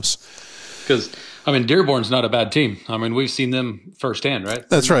who knows? Because Dearborn's not a bad team. We've seen them firsthand, right?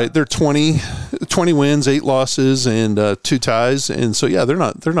 That's right. They're 20 wins, 8 losses, and 2 ties, and so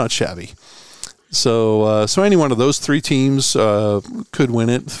they're not shabby. So any one of those 3 teams could win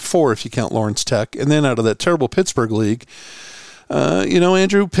it. 4 if you count Lawrence Tech, and then out of that terrible Pittsburgh League.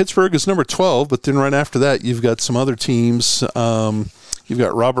 Andrew, Pittsburgh is number 12, but then right after that, you've got some other teams. You've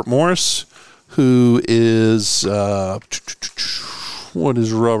got Robert Morris, who is, what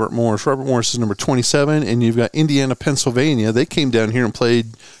is Robert Morris? Robert Morris is number 27, and you've got Indiana, Pennsylvania. They came down here and played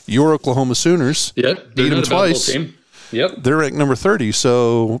your Oklahoma Sooners. Yep. Beat them twice. Team. Yep. They're ranked number 30.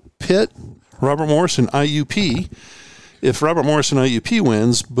 So Pitt, Robert Morris, and IUP. If Robert Morris and IUP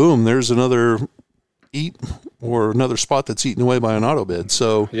wins, boom, there's another spot that's eaten away by an auto bid.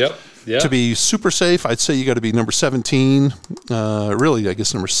 So to be super safe, I'd say you got to be number 17. Really, I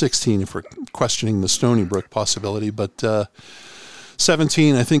guess number 16 if we're questioning the Stony Brook possibility. But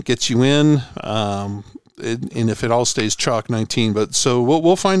 17, I think, gets you in. And if it all stays chalk, 19. But so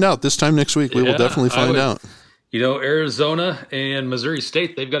we'll find out this time next week. We will definitely find out. Arizona and Missouri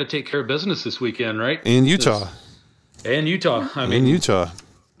State, they've got to take care of business this weekend, right? And Utah. Utah.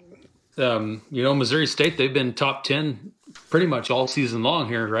 Missouri State, they've been top 10 pretty much all season long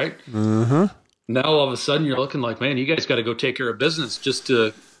here, right? Mm-hmm. Now all of a sudden you're looking like, man, you guys got to go take care of business just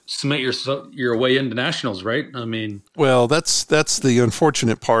to cement your way into nationals, right? Well, that's the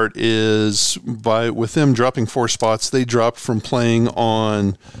unfortunate part is with them dropping 4 spots, they dropped from playing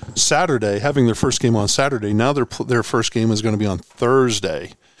on Saturday, having their first game on Saturday. Now their first game is going to be on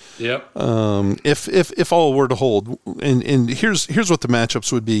Thursday. Yep. If all were to hold, and here's what the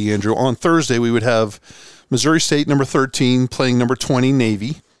matchups would be, Andrew. On Thursday, we would have Missouri State number 13 playing number 20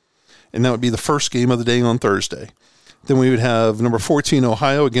 Navy, and that would be the first game of the day on Thursday. Then we would have number 14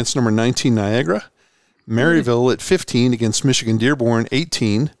 Ohio against number 19 Niagara, Maryville at 15 against Michigan Dearborn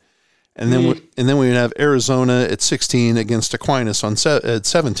 18, and then we would have Arizona at 16 against Aquinas at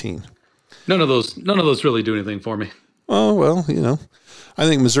 17. None of those really do anything for me. Oh well, I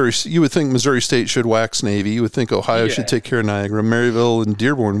think you would think Missouri State should wax Navy. You would think Ohio should take care of Niagara. Maryville and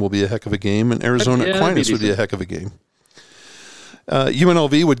Dearborn will be a heck of a game, and Arizona Aquinas would be a heck of a game.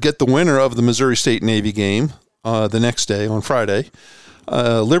 UNLV would get the winner of the Missouri State Navy game the next day on Friday.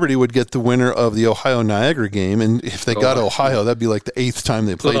 Liberty would get the winner of the Ohio Niagara game, and if they got Ohio, that'd be like the 8th time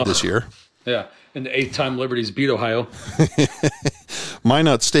they played this year. Yeah, and the 8th time Liberty's beat Ohio.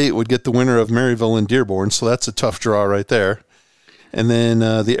 Minot State would get the winner of Maryville and Dearborn, so that's a tough draw right there. And then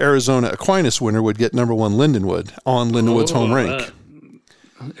the Arizona Aquinas winner would get number 1 Lindenwood on Lindenwood's home rink.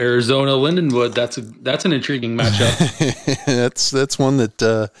 Arizona Lindenwood. That's an intriguing matchup. that's one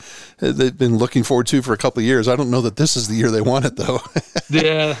that they've been looking forward to for a couple of years. I don't know that this is the year they want it though.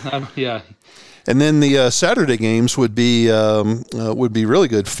 Yeah. And then the Saturday games would be really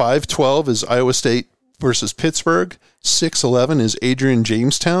good. 5-12 is Iowa State versus Pittsburgh. 6-11 is Adrian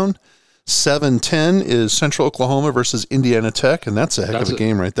Jamestown. 7-10 is Central Oklahoma versus Indiana Tech, and that's a heck of a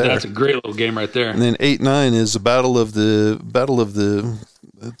game right there. That's a great little game right there. And then 8-9 is the battle of the.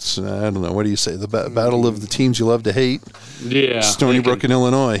 It's, I don't know. What do you say? The battle of the teams you love to hate. Yeah, Stony Brook and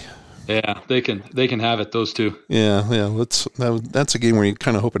Illinois. Yeah, they can have it. Those two. Yeah. That's a game where you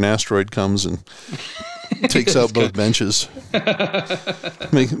kind of hope an asteroid comes and takes out both benches.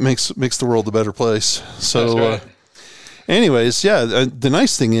 makes the world a better place. So. That's right. Anyways, the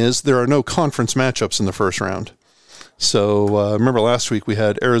nice thing is there are no conference matchups in the first round. So remember last week we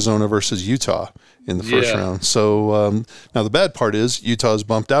had Arizona versus Utah in the first round. So now the bad part is Utah's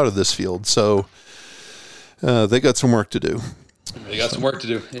bumped out of this field. So they got some work to do.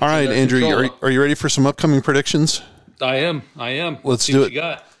 All right, Andrew, are you ready for some upcoming predictions? I am. Let's do it. You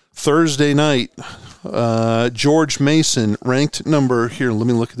got. Thursday night, George Mason ranked number, here, let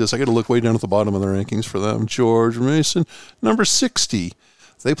me look at this. I got to look way down at the bottom of the rankings for them. George Mason, number 60.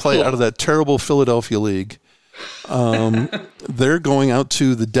 They play out of that terrible Philadelphia league. They're going out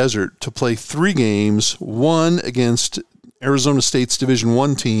to the desert to play 3 games, one against Arizona State's Division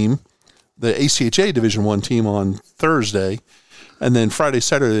I team, the ACHA Division I team on Thursday, and then Friday,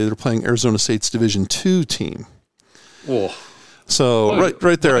 Saturday, they're playing Arizona State's Division II team. Whoa. So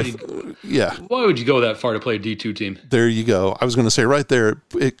right there, Why would you go that far to play a D2 team? There you go. I was going to say right there,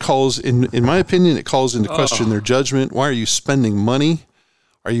 it calls, in my opinion, it calls into question their judgment. Why are you spending money?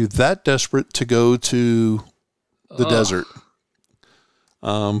 Are you that desperate to go to the desert?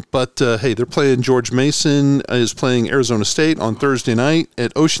 But hey, they're playing. George Mason is playing Arizona State on Thursday night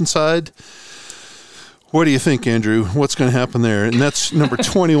at Oceanside. What do you think, Andrew? What's going to happen there? And that's number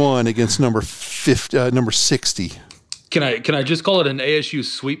 21 against number 60. Can I just call it an ASU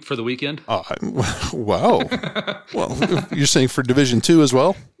sweep for the weekend? Wow. Well, you're saying for Division II as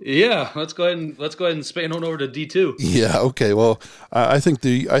well? Yeah, let's go ahead and span on over to D2. Yeah, okay. Well, I think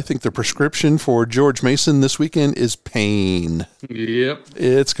the prescription for George Mason this weekend is pain. Yep.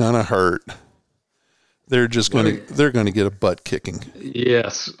 It's going to hurt. They're going to get a butt kicking.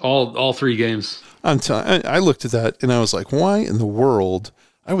 Yes, all 3 games. I looked at that and I was like, why in the world?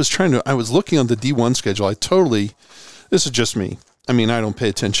 I was looking on the D1 schedule. This is just me. I mean, I don't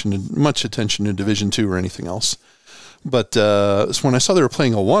pay much attention to Division II or anything else. But so when I saw they were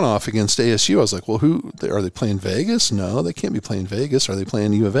playing a one-off against ASU, I was like, well, are they playing Vegas? No, they can't be playing Vegas. Are they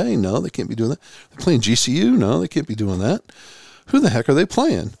playing U of A? No, they can't be doing that. They're playing GCU? No, they can't be doing that. Who the heck are they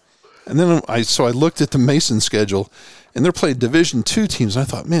playing? And then I looked at the Mason schedule, and they're playing Division II teams. And I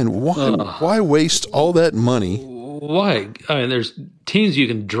thought, man, why waste all that money? Why? I mean, there's teams you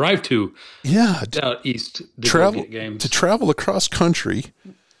can drive to. Yeah, out east to travel across country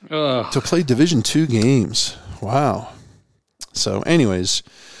to play Division II games. Wow. So, anyways,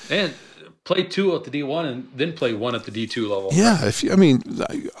 and play 2 at the D1 and then play 1 at the D2 level. Yeah,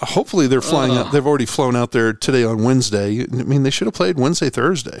 hopefully they're flying out. They've already flown out there today on Wednesday. I mean, they should have played Wednesday,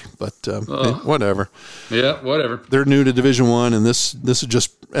 Thursday, but whatever. Yeah, whatever. They're new to Division I, and this is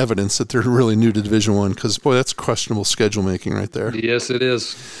just evidence that they're really new to Division I, because boy, that's questionable schedule making right there. Yes, it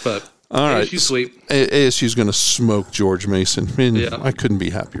is. But all right, ASU sweep. ASU's going to smoke George Mason. I mean, I couldn't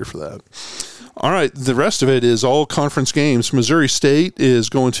be happier for that. All right, the rest of it is all conference games. Missouri State is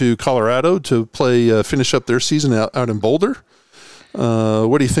going to Colorado to play, finish up their season out in Boulder.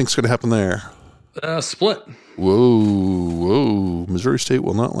 What do you think is going to happen there? Split. Whoa. Missouri State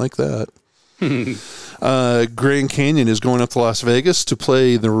will not like that. Grand Canyon is going up to Las Vegas to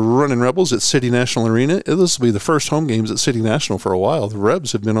play the Running Rebels at City National Arena. This will be the first home games at City National for a while. The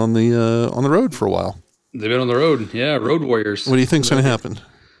Rebs have been on the road for a while. They've been on the road. Yeah, Road Warriors. What do you think is going to happen?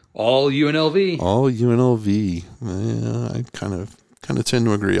 All UNLV. All UNLV. Yeah, I kind of tend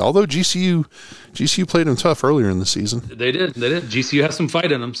to agree. Although GCU played them tough earlier in the season. They did. GCU has some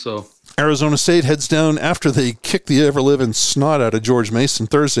fight in them. So Arizona State heads down after they kick the ever-living snot out of George Mason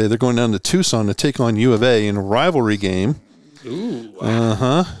Thursday. They're going down to Tucson to take on U of A in a rivalry game. Ooh.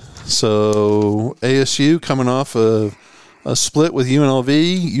 So ASU coming off a split with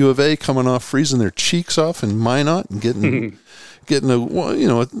UNLV. U of A coming off freezing their cheeks off in Minot and getting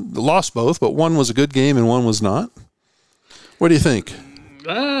lost both, but one was a good game and one was not. What do you think?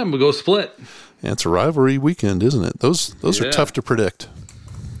 I'm going to go split. Yeah, it's a rivalry weekend, isn't it? Those are tough to predict.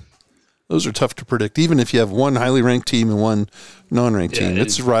 Those are tough to predict. Even if you have one highly ranked team and one non-ranked team,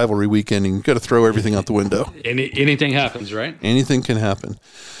 it's a rivalry weekend, and you've got to throw everything out the window. Anything happens, right? Anything can happen.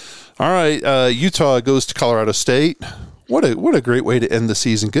 All right, Utah goes to Colorado State. What a great way to end the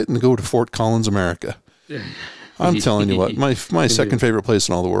season, getting to go to Fort Collins, America. I'm telling you what, my second favorite place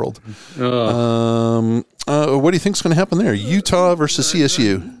in all the world. What do you think is going to happen there? Utah versus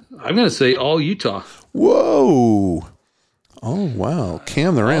CSU? I'm going to say all Utah. Whoa. Oh, wow.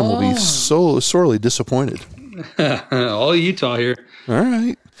 Cam the Ram will be so sorely disappointed. All Utah here. All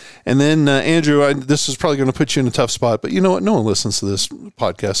right. And then, Andrew, this is probably going to put you in a tough spot, but you know what? No one listens to this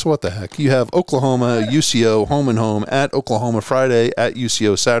podcast, so what the heck? You have Oklahoma, UCO, home and home, at Oklahoma Friday, at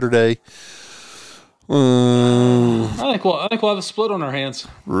UCO Saturday. I think we'll have a split on our hands.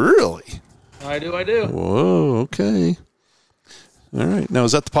 Really? I do. Whoa, okay. All right. Now,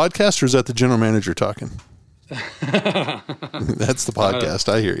 is that the podcast or is that the general manager talking? That's the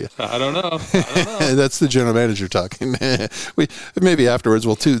podcast. I hear you. I don't know. That's the general manager talking. Maybe afterwards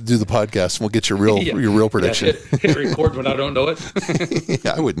we'll do the podcast and we'll get your real prediction. Hit record when I don't know it.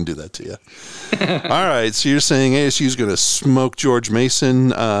 Yeah, I wouldn't do that to you. All right, so you're saying ASU is going to smoke George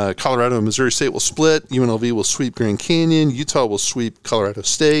Mason. Colorado and Missouri State will split. UNLV will sweep Grand Canyon. Utah will sweep Colorado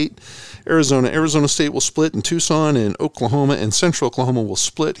State. Arizona State will split in Tucson, and Oklahoma and Central Oklahoma will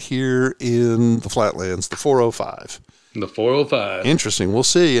split here in the Flatlands, the 405. The 405. Interesting. We'll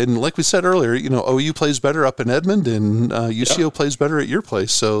see. And like we said earlier, OU plays better up in Edmond, and UCO plays better at your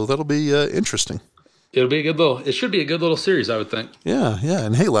place, so that'll be interesting. It should be a good little series, I would think. Yeah.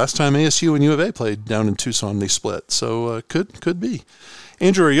 And hey, last time ASU and U of A played down in Tucson, they split, so could be.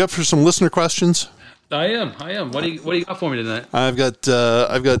 Andrew, are you up for some listener questions? I am. What do you got for me tonight? I've got.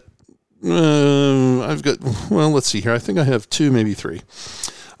 Well, let's see here. I think I have two, maybe three.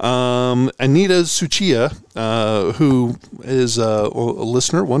 Anita Suchia, who is a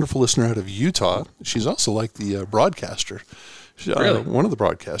listener, wonderful listener out of Utah. She's also like the broadcaster. Really? One of the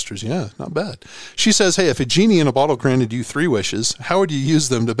broadcasters. Yeah, not bad. She says, hey, if a genie in a bottle granted you 3 wishes, how would you use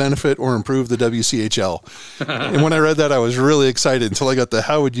them to benefit or improve the WCHL? And when I read that, I was really excited until I got the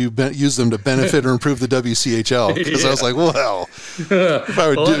how would you use them to benefit or improve the WCHL? Because I was like, well, if I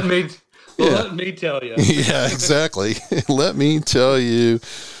would let me tell you. Yeah, exactly. Let me tell you.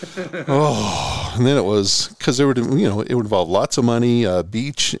 Oh, and then it was because it would involve lots of money,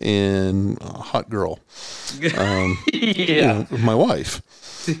 beach, and a hot girl. My wife.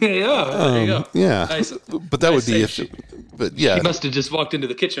 Yeah, there you go. Yeah, nice. But that would be if. But yeah, she must have just walked into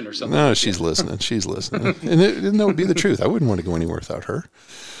the kitchen or something. No, she's listening. She's listening, and that would be the truth. I wouldn't want to go anywhere without her.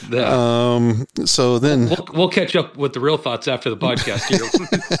 Yeah. So then we'll catch up with the real thoughts after the podcast here.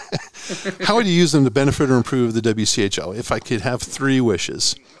 How would you use them to benefit or improve the WCHL? If I could have 3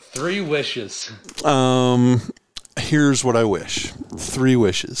 wishes. 3 wishes. Here's what I wish. 3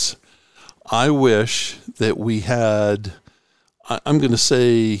 wishes. I wish that we had, I'm going to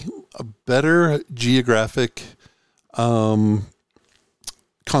say, a better geographic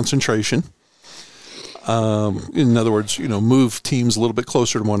concentration. In other words, move teams a little bit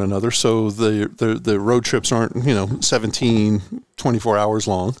closer to one another so the road trips aren't, 17, 24 hours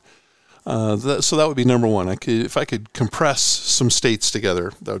long. So that would be number one. If I could compress some states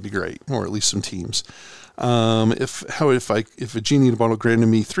together, that would be great, or at least some teams. If a genie in a bottle granted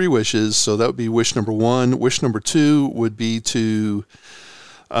me 3 wishes, so that would be wish number 1. Wish number 2 would be to,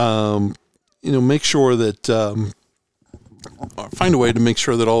 make sure that find a way to make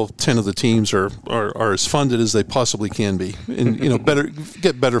sure that all 10 of the teams are as funded as they possibly can be, and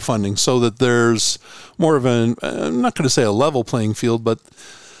get better funding so that there's more of I'm not going to say a level playing field, but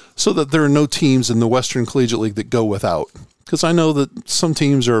so that there are no teams in the Western Collegiate League that go without. Because I know that some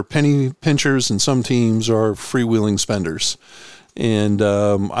teams are penny pinchers and some teams are freewheeling spenders. And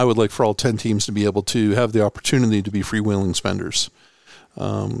I would like for all 10 teams to be able to have the opportunity to be freewheeling spenders.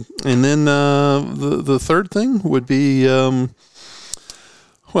 And then the third thing would be, I'm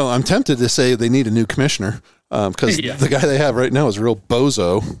tempted to say they need a new commissioner because the guy they have right now is a real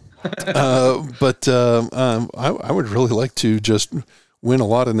bozo. But I would really like to just win a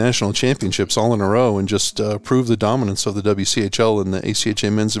lot of national championships all in a row and just prove the dominance of the WCHL and the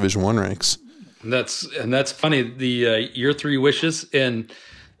ACHA Men's Division I ranks. And that's funny. The your 3 wishes and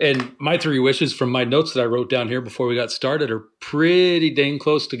my 3 wishes from my notes that I wrote down here before we got started are pretty dang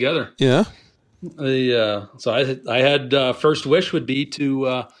close together. Yeah. So I had first wish would be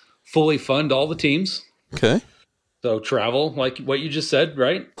to fully fund all the teams. Okay. So travel, like what you just said,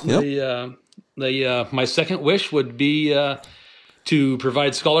 right? Yep. My second wish would be to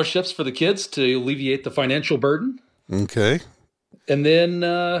provide scholarships for the kids to alleviate the financial burden. Okay. And then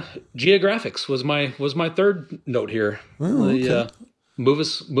geographics was my third note here. Oh, okay. move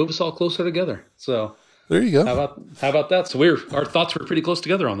us all closer together. So there you go. How about that? So our thoughts were pretty close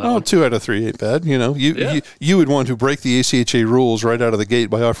together on that. Oh, one. 2 out of 3 ain't bad. You would want to break the ACHA rules right out of the gate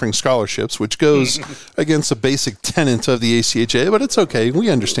by offering scholarships, which goes against a basic tenet of the ACHA, but it's okay. We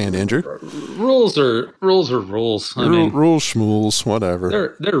understand, Andrew. Rules are rules. I mean, rules, schmools,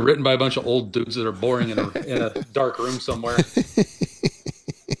 whatever. They're written by a bunch of old dudes that are boring in a dark room somewhere.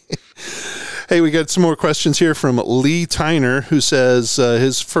 Hey, we got some more questions here from Lee Tyner, who says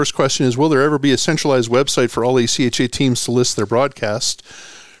his first question is, will there ever be a centralized website for all ACHA teams to list their broadcast?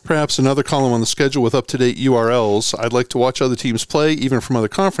 Perhaps another column on the schedule with up-to-date URLs. I'd like to watch other teams play, even from other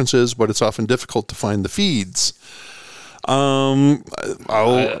conferences, but it's often difficult to find the feeds. I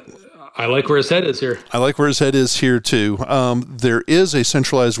like where his head is here. I like where his head is here, too. There is a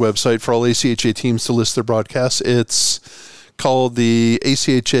centralized website for all ACHA teams to list their broadcasts. It's called the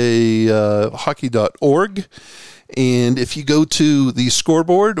ACHA hockey.org. And if you go to the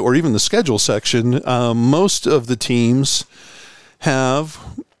scoreboard or even the schedule section, most of the teams have,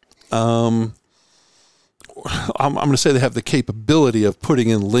 I'm going to say they have the capability of putting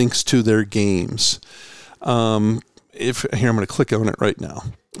in links to their games. Here, I'm going to click on it right now.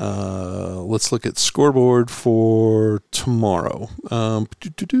 Let's look at scoreboard for tomorrow.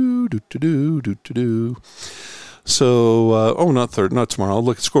 So, not tomorrow. I'll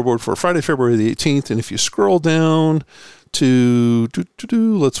look at scoreboard for Friday, February the 18th. And if you scroll down to,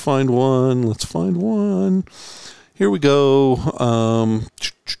 let's find one. Here we go.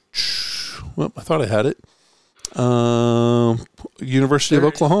 Well, I thought I had it. University of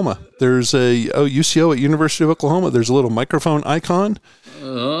Oklahoma. There's a UCO at University of Oklahoma. There's a little microphone icon.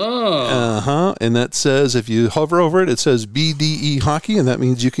 And that says, if you hover over it, it says BDE Hockey, and that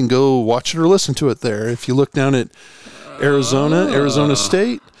means you can go watch it or listen to it there. If you look down at Arizona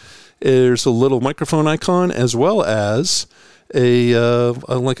State, there's a little microphone icon as well as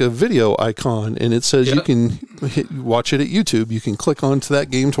like a video icon, and it says you can watch it at YouTube. You can click onto that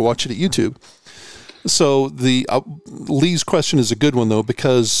game to watch it at YouTube. So the Lee's question is a good one, though,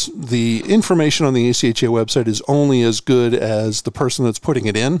 because the information on the ACHA website is only as good as the person that's putting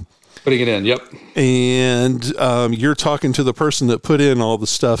it in. Yep. And you're talking to the person that put in all the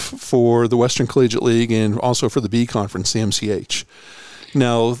stuff for the Western Collegiate League and also for the B Conference, the MCH.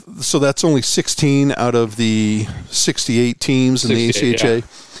 Now, so that's only 16 out of the 68 teams in the ACHA.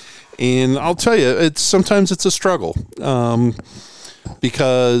 Yeah. And I'll tell you, sometimes it's a struggle.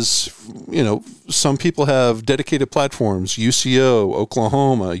 Because, some people have dedicated platforms, UCO,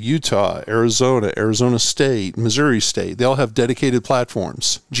 Oklahoma, Utah, Arizona State, Missouri State. They all have dedicated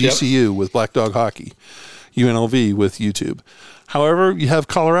platforms. GCU with Black Dog Hockey, UNLV with YouTube. However, you have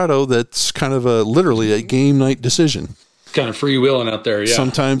Colorado that's kind of literally a game night decision. Kind of freewheeling out there, yeah.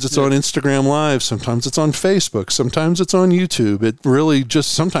 Sometimes it's on Instagram Live. Sometimes it's on Facebook. Sometimes it's on YouTube. It really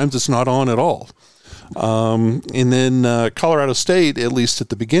sometimes it's not on at all. And then Colorado State, at least at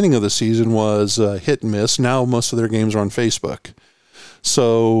the beginning of the season, was hit and miss. Now most of their games are on Facebook.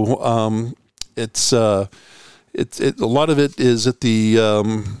 So it's a lot of it is at the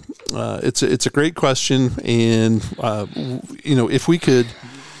it's a great question, and if we could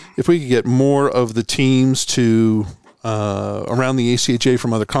get more of the teams to around the ACHA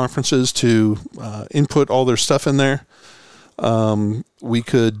from other conferences to input all their stuff in there. We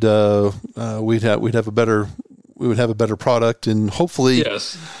could we'd have a better product, and hopefully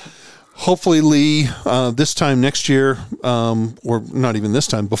Lee, this time next year, or not even this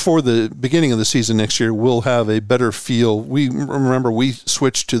time, before the beginning of the season next year, we'll have a better feel. We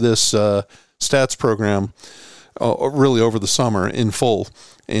switched to this stats program really over the summer in full.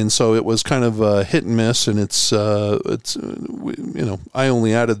 And so it was kind of hit and miss, and it's I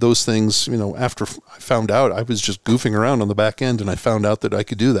only added those things, after I found out. I was just goofing around on the back end, and I found out that I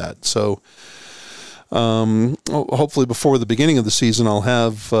could do that. So hopefully before the beginning of the season, I'll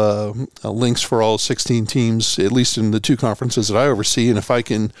have links for all 16 teams, at least in the 2 conferences that I oversee. And if I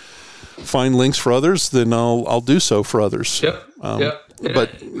can find links for others, then I'll do so for others. Yep.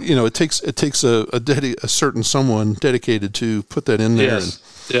 But it takes a certain someone dedicated to put that in there.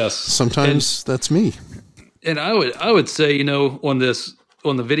 Yes. Sometimes that's me. And I would say, on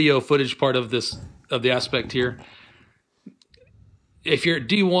the video footage part of the aspect here, if you're at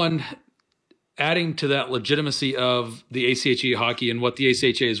D1, adding to that legitimacy of the ACHA hockey and what the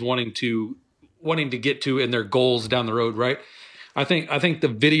ACHA is wanting to get to in their goals down the road, right? I think the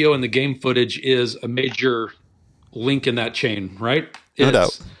video and the game footage is a major link in that chain, right? No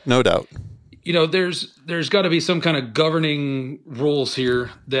doubt. There's got to be some kind of governing rules here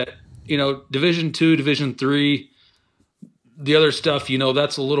that, Division 2, Division 3, the other stuff,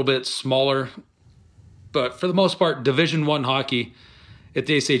 that's a little bit smaller. But for the most part, Division 1 hockey, at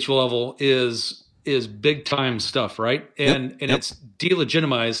the ACHL level is big time stuff, right? And it's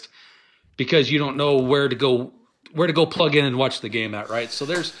delegitimized because you don't know where to go plug in and watch the game at, right? So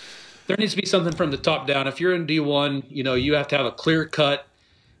there needs to be something from the top down. If you're in D1, you have to have a clear cut.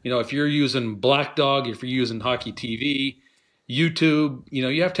 If you're using Black Dog, if you're using Hockey TV, YouTube,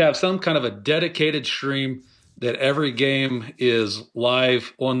 you have to have some kind of a dedicated stream that every game is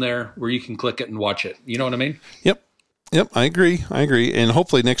live on there where you can click it and watch it. You know what I mean? Yep, I agree. And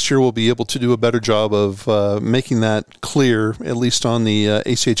hopefully next year we'll be able to do a better job of making that clear, at least on the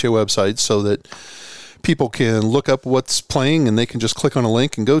ACHA website, so that people can look up what's playing and they can just click on a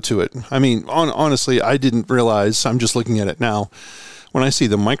link and go to it. I mean, honestly, I didn't realize, I'm just looking at it now, when I see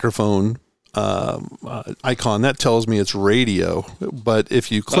the microphone icon, that tells me it's radio. But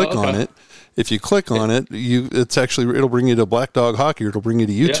if you click on it, it'll bring you to Black Dog Hockey, or it'll bring you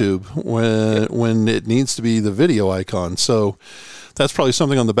to YouTube when it needs to be the video icon. So that's probably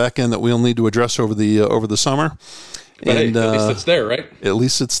something on the back end that we'll need to address over the summer. But at least it's there, right? At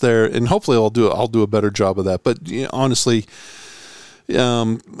least it's there, and hopefully I'll do a better job of that. But honestly,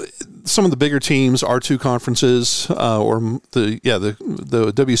 some of the bigger teams, R2 conferences, or the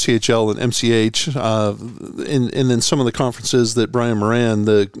WCHL and MCH, and then some of the conferences that Brian Moran,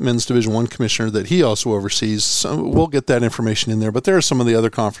 the men's Division I commissioner, that he also oversees, we'll get that information in there. But there are some of the other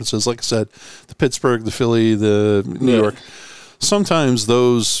conferences, like I said, the Pittsburgh, the Philly, the New York. Sometimes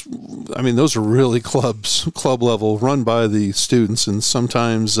those are really club level, run by the students, and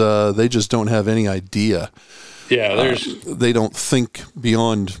sometimes they just don't have any idea. Yeah, they don't think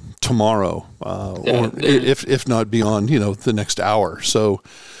beyond tomorrow, or if not beyond, the next hour. So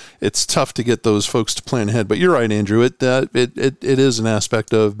it's tough to get those folks to plan ahead. But you're right, Andrew. It is an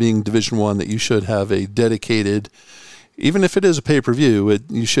aspect of being Division I that you should have a dedicated, even if it is a pay-per-view,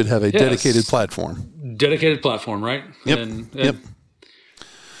 you should have a dedicated platform. Dedicated platform, right? Yep.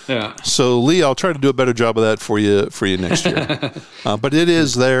 Yeah. So, Lee, I'll try to do a better job of that for you next year. But it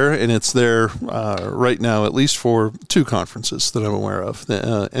is there, and it's there right now, at least for two conferences that I'm aware of: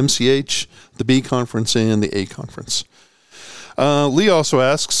 the MCH, the B conference, and the A conference. Lee also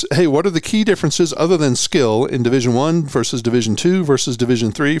asks, "Hey, what are the key differences other than skill in Division I versus Division II versus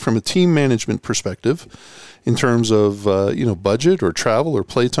Division III from a team management perspective, in terms of budget or travel or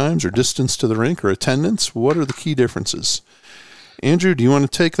play times or distance to the rink or attendance? What are the key differences?" Andrew, do you want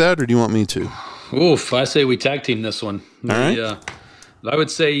to take that, or do you want me to? Oof, I say we tag team this one. All right. I would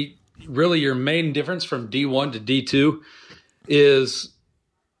say really your main difference from D1 to D2 is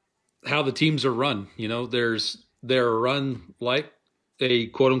how the teams are run. They're run like a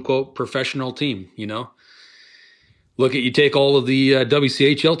quote unquote professional team. You take all of the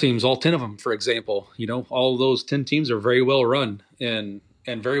WCHL teams, all 10 of them, for example. All of those 10 teams are very well run and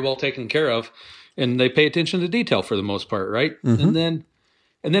very well taken care of. And they pay attention to detail for the most part, right? Mm-hmm.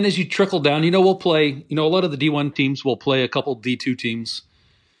 And then as you trickle down, we'll play, a lot of the D1 teams will play a couple D2 teams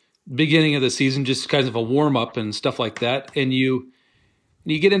beginning of the season, just kind of a warm up and stuff like that. And you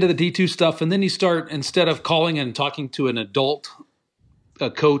get into the D2 stuff, and then you start, instead of calling and talking to an adult,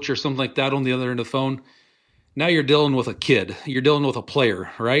 a coach or something like that on the other end of the phone, now you're dealing with a kid. You're dealing with a player,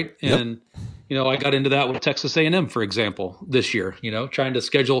 right? Yep. And, I got into that with Texas A&M, for example, this year, trying to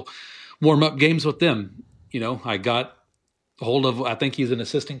schedule warm-up games with them. I got a hold of, I think he's an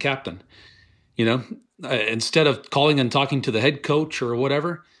assistant captain. Instead of calling and talking to the head coach or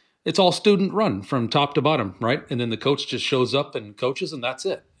whatever, it's all student run from top to bottom, right? And then the coach just shows up and coaches, and that's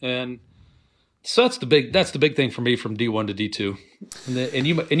it. And so that's the big thing for me from D1 to D2. And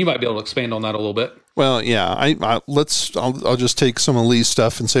you might be able to expand on that a little bit. Well, yeah, I'll just take some of Lee's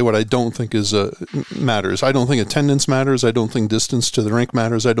stuff and say what I don't think is matters. I don't think attendance matters. I don't think distance to the rink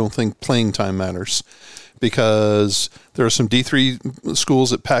matters. I don't think playing time matters, because there are some D3 schools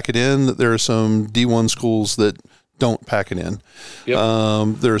that pack it in. There are some D1 schools that don't pack it in.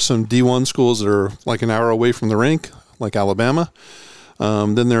 Yep. There are some D1 schools that are like an hour away from the rink, like Alabama.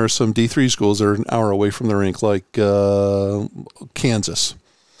 Then there are some D3 schools that are an hour away from the rink, like Kansas.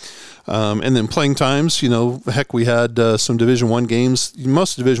 And then playing times, heck, we had some Division I games.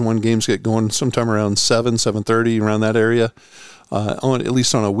 Most Division I games get going sometime around 7:30, around that area, at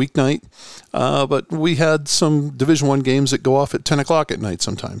least on a weeknight. But we had some Division I games that go off at 10 o'clock at night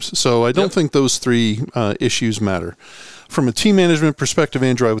sometimes. So I don't think those three issues matter. From a team management perspective,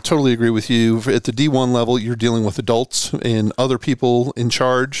 Andrew, I would totally agree with you. At the D1 level, you're dealing with adults and other people in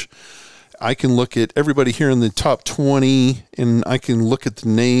charge. I can look at everybody here in the top 20, and I can look at the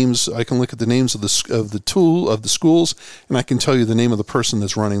names. I can look at the names of the schools, and I can tell you the name of the person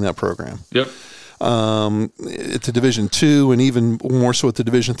that's running that program. Yep. At the Division II, and even more so at the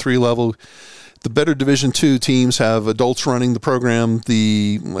Division III level, The better Division II teams have adults running the program.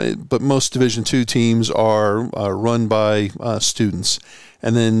 But most Division II teams are run by students.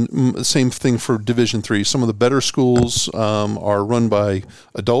 And then same thing for Division III. Some of the better schools are run by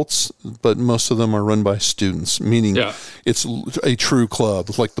adults, but most of them are run by students, meaning it's a true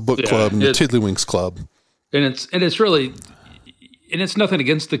club, like the book club and the Tiddlywinks Club. And it's really, and it's nothing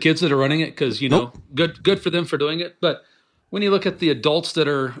against the kids that are running it, because good for them for doing it. But when you look at the adults that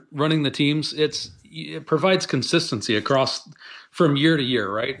are running the teams, it provides consistency across from year to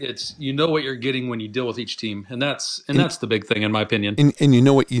year, right? It's, what you're getting when you deal with each team, and that's the big thing in my opinion. And you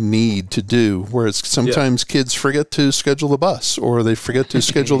know what you need to do. Whereas sometimes kids forget to schedule the bus, or they forget to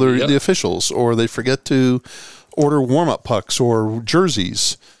schedule the officials, or they forget to order warm-up pucks or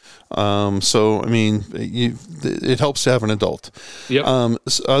jerseys. So I mean, it helps to have an adult. Yep.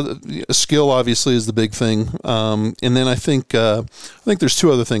 Skill obviously is the big thing, and then I think there's two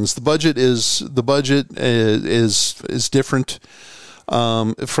other things. The budget is different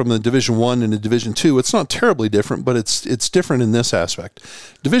from the Division I and the Division II. It's not terribly different, but it's different in this aspect.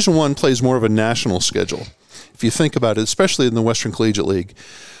 Division I plays more of a national schedule. If you think about it, especially in the Western Collegiate League,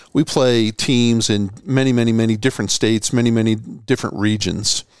 we play teams in many, many, many different states, many, many different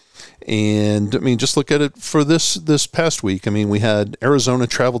regions. And I mean, just look at it for this past week. I mean, we had Arizona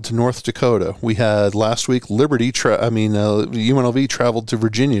traveled to North Dakota. We had last week UNLV traveled to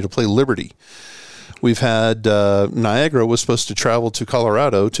Virginia to play Liberty. We've had Niagara was supposed to travel to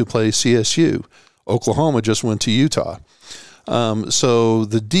Colorado to play CSU. Oklahoma just went to Utah. So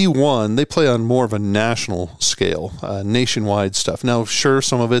the D1, they play on more of a national scale, nationwide stuff. Now, sure,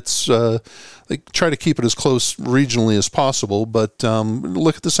 some of it's, they try to keep it as close regionally as possible, but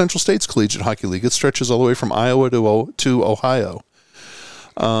look at the Central States Collegiate Hockey League. It stretches all the way from Iowa to Ohio.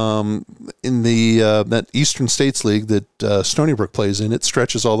 In that Eastern States League that Stony Brook plays in, it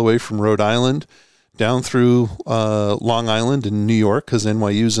stretches all the way from Rhode Island down through Long Island and New York, because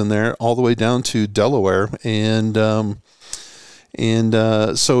NYU's in there, all the way down to Delaware. And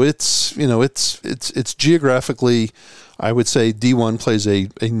so it's geographically, I would say D1 plays a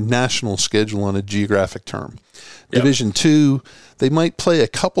national schedule on a geographic term. Yep. Division II, they might play a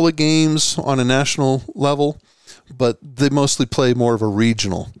couple of games on a national level, but they mostly play more of a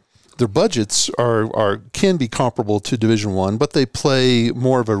regional. Their budgets can be comparable to Division I, but they play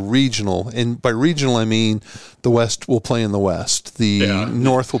more of a regional. And by regional, I mean the West will play in the West. The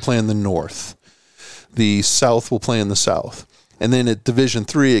North will play in the North. The South will play in the South. And then at Division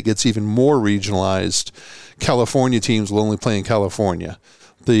III, it gets even more regionalized. California teams will only play in California.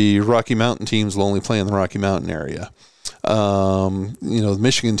 The Rocky Mountain teams will only play in the Rocky Mountain area. The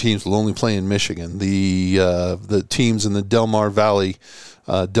Michigan teams will only play in Michigan. The teams in the Delmarva Valley,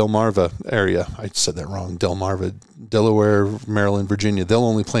 Delmarva area, I said that wrong, Delmarva, Delaware, Maryland, Virginia, they'll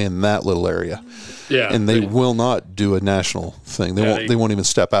only play in that little area. Yeah. And they will not do a national thing. They won't even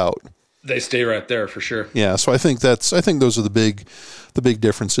step out. They stay right there for sure. Yeah, so I think those are the big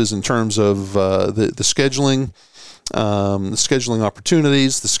differences in terms of the scheduling, the scheduling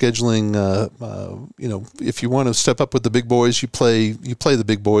opportunities, the scheduling. If you want to step up with the big boys, you play the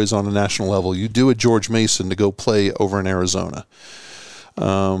big boys on a national level. You do a George Mason to go play over in Arizona,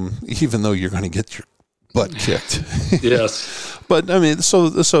 even though you're going to get your butt kicked. Yes. But I mean,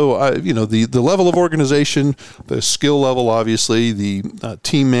 the level of organization, the skill level, obviously, the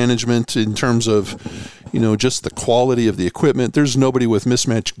team management in terms of, just the quality of the equipment. There's nobody with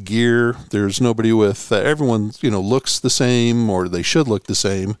mismatched gear. There's nobody with everyone, looks the same, or they should look the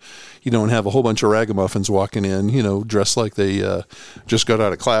same. You don't have a whole bunch of ragamuffins walking in, dressed like they just got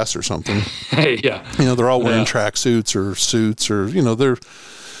out of class or something. Yeah. They're all wearing tracksuits or suits, or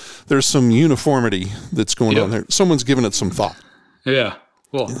there's some uniformity that's going on there. Someone's given it some thought. Yeah.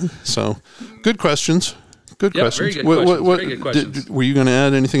 Well. So, good questions. Good questions. Very good questions. Very good questions. Were you going to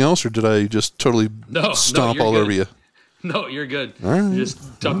add anything else, or did I just totally stomp all over you? No, you're good. All right. You're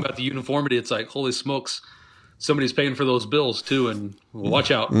just talking about the uniformity. It's like, holy smokes, somebody's paying for those bills too, and watch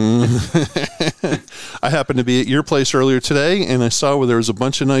out. I happened to be at your place earlier today, and I saw where there was a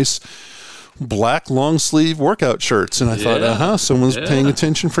bunch of nice black long sleeve workout shirts, and I thought, someone's paying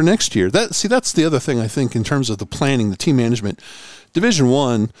attention for next year. That's the other thing I think in terms of the planning, the team management. Division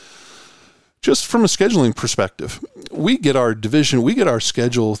I, just from a scheduling perspective, we get our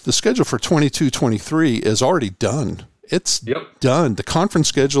schedule. The schedule for 22-23 is already done. It's done. The conference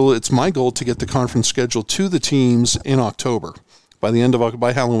schedule, it's my goal to get the conference schedule to the teams in October, by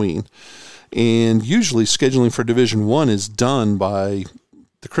Halloween. And usually scheduling for Division I is done by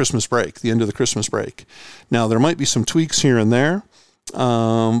the Christmas break, the end of the Christmas break. Now, there might be some tweaks here and there,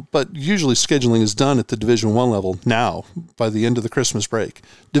 But usually scheduling is done at the Division I level now by the end of the Christmas break.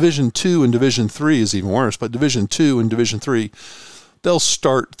 Division II and Division III is even worse, but Division II and Division III, they'll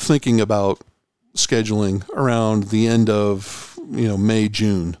start thinking about scheduling around the end of, May,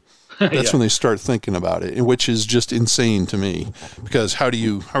 June. That's when they start thinking about it, which is just insane to me, because how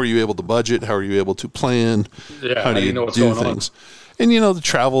are you able to budget? How are you able to plan? Yeah, how do you know what's do going things? On? And the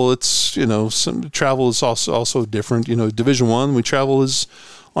travel, it's some travel is also different. Division I, we travel is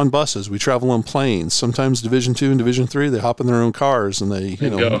on buses. We travel on planes. Sometimes Division II and Division III, they hop in their own cars and they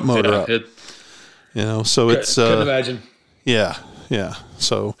motor up. So it's couldn't imagine. Yeah.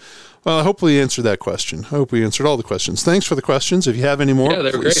 So. Well, I hope we answered that question. I hope we answered all the questions. Thanks for the questions. If you have any more,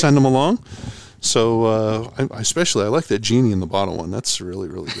 please send them along. So, I like that genie in the bottle one. That's really,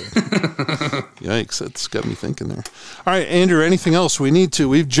 really good. Yikes, that's got me thinking there. All right, Andrew, anything else?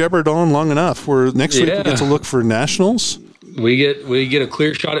 We've jabbered on long enough. Next week we get to look for nationals. We get a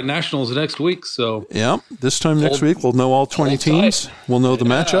clear shot at nationals next week. So this time next week we'll know all 20 teams. Tight. We'll know the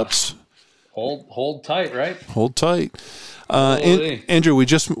matchups. Hold tight, right? Hold tight. Andrew, we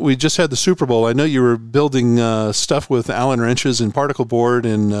just had the Super Bowl. I know you were building stuff with Allen wrenches and particle board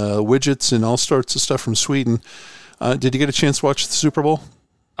and widgets and all sorts of stuff from Sweden. Did you get a chance to watch the Super Bowl?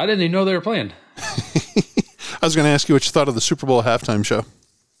 I didn't even know they were playing. I was going to ask you what you thought of the Super Bowl halftime show.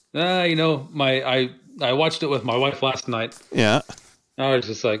 I watched it with my wife last night. Yeah. I was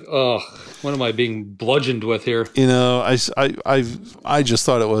just like, oh, what am I being bludgeoned with here? I just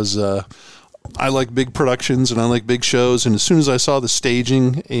thought it was. I like big productions and I like big shows, and as soon as I saw the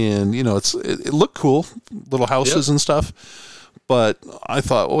staging and it looked cool, little houses and stuff, but I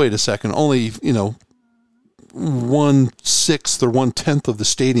thought, well, wait a second, only 1/6 or 1/10 of the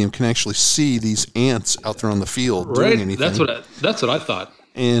stadium can actually see these ants out there on the field doing anything. That's what I thought.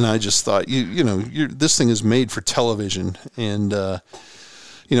 And I just thought, this thing is made for television, and I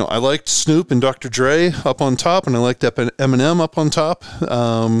liked Snoop and Dr. Dre up on top, and I liked Eminem up on top.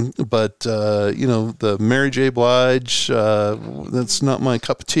 But the Mary J. Blige, that's not my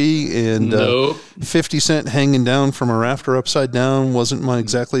cup of tea. And 50 Cent hanging down from a rafter upside down wasn't my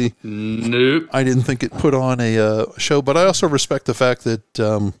exactly. Nope. I didn't think it put on a show, but I also respect the fact that,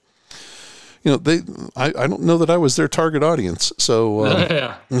 I don't know that I was their target audience. So,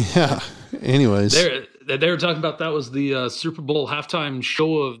 yeah. Anyways. They were talking about that was the Super Bowl halftime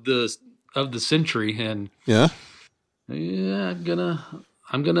show of the century, and I'm gonna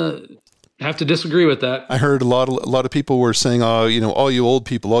have to disagree with that. I heard a lot of people were saying, oh, all you old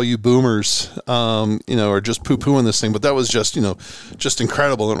people, all you boomers, are just poo-pooing this thing, but that was just just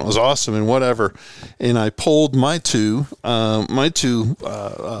incredible, and it was awesome and whatever. And I polled my two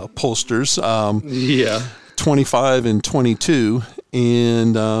pollsters, 25 and 22,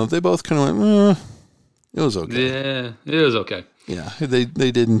 and they both kind of went, it was okay. Yeah, it was okay. Yeah, they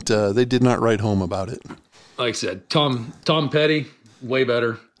did not write home about it. Like I said, Tom Petty, way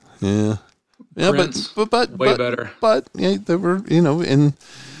better. Yeah, Prince, but way better. But yeah, they were, and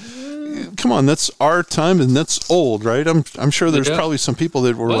come on, that's our time, and that's old, right? I'm sure there's probably some people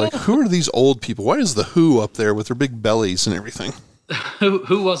that were like, who are these old people? Why is the Who up there with their big bellies and everything?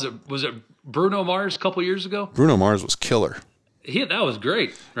 Who was it? Was it Bruno Mars a couple years ago? Bruno Mars was killer. That was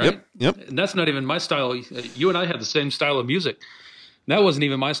great, right? Yep. And that's not even my style. You and I had the same style of music. That wasn't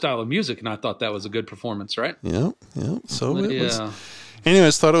even my style of music, and I thought that was a good performance, right? Yeah. So it was.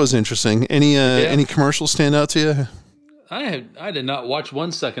 Anyways, thought it was interesting. Any commercials stand out to you? I did not watch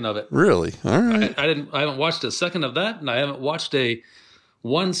 1 second of it. Really? All right. I haven't watched a second of that, and I haven't watched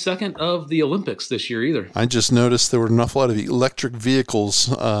 1 second of the Olympics this year either. I just noticed there were an awful lot of electric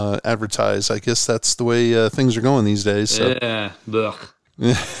vehicles advertised. I guess that's the way things are going these days. So. Yeah. Ugh.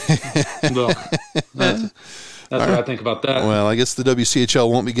 That's what I think about that. Well, I guess the WCHL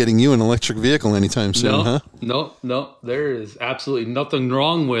won't be getting you an electric vehicle anytime soon, huh? No. There is absolutely nothing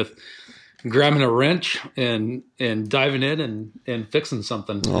wrong with grabbing a wrench and diving in and fixing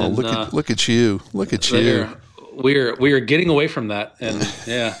something. Oh, and, look at you. Look at you. We are getting away from that, and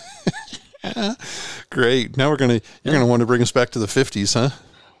yeah. Great. Now you're gonna want to bring us back to the 50s, huh?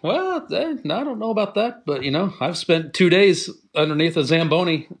 Well, I don't know about that, but I've spent 2 days underneath a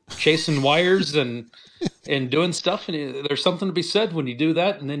Zamboni chasing wires and doing stuff, and there's something to be said when you do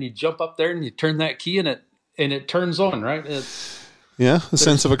that, and then you jump up there and you turn that key and it turns on, right? A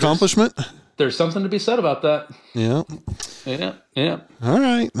sense of accomplishment. There's something to be said about that. Yeah. All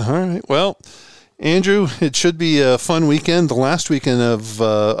right. Well, Andrew, it should be a fun weekend. The last weekend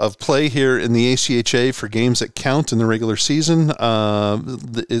of play here in the ACHA for games that count in the regular season.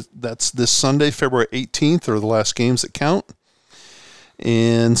 That's this Sunday, February 18th, are the last games that count.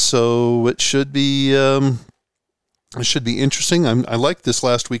 And so it should be It should be interesting. I like this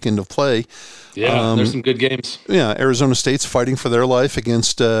last weekend of play. Yeah, there's some good games. Yeah, Arizona State's fighting for their life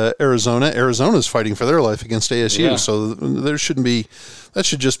against Arizona. Arizona's fighting for their life against ASU. Yeah. So that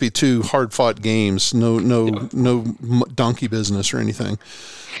should just be two hard-fought games. No donkey business or anything.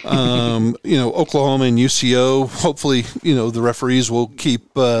 Oklahoma and UCO. Hopefully, the referees will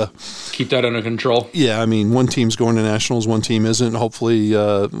keep that under control. Yeah, I mean, one team's going to nationals, one team isn't. Hopefully,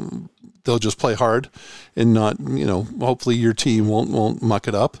 they'll just play hard and not, hopefully your team won't muck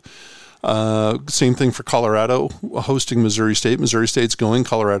it up. Same thing for Colorado hosting Missouri State. Missouri State's going,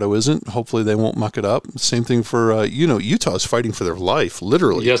 Colorado isn't. Hopefully they won't muck it up. Same thing for, Utah's fighting for their life,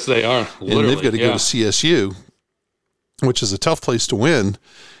 literally. Yes, they are. Literally, and they've got to go to CSU, which is a tough place to win.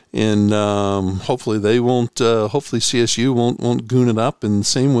 And hopefully they won't. Hopefully CSU won't goon it up. And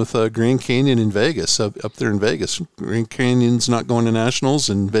same with Grand Canyon in Vegas, up there in Vegas. Grand Canyon's not going to nationals,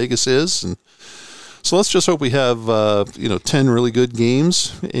 and Vegas is. And so let's just hope we have 10 really good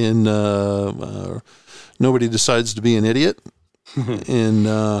games, and nobody decides to be an idiot. And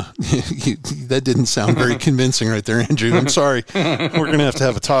that didn't sound very convincing right there, Andrew. I'm sorry. We're going to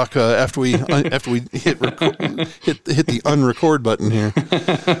have a talk after we hit the unrecord button here.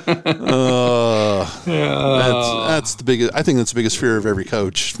 That's the biggest. I think that's the biggest fear of every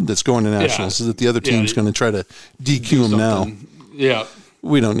coach that's going to nationals is that the other team's going to try to DQ them now. Yeah,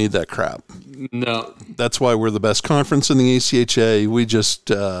 we don't need that crap. No, that's why we're the best conference in the ACHA. We just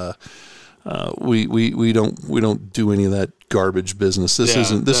we don't do any of that garbage business. This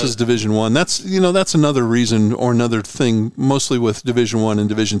is Division I. That's another reason or another thing, mostly with Division I and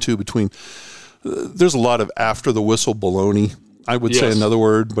Division II there's a lot of after the whistle baloney. I would say another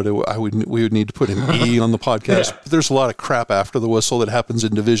word, but we would need to put an E on the podcast. Yeah. But there's a lot of crap after the whistle that happens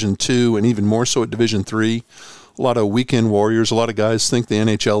in Division II and even more so at Division III. A lot of weekend warriors. A lot of guys think the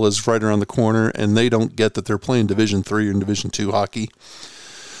NHL is right around the corner, and they don't get that they're playing Division III and Division II hockey.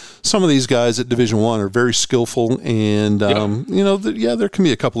 Some of these guys at Division I are very skillful, and there can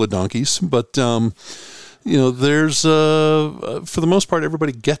be a couple of donkeys, but there's for the most part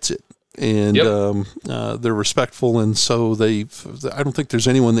everybody gets it, and they're respectful, and so I don't think there's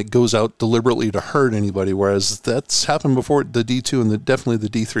anyone that goes out deliberately to hurt anybody. Whereas that's happened before at the D2 and definitely the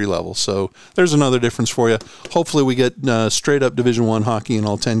D3 level. So there's another difference for you. Hopefully we get straight up Division I hockey in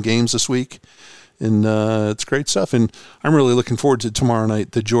all 10 games this week. And it's great stuff. And I'm really looking forward to tomorrow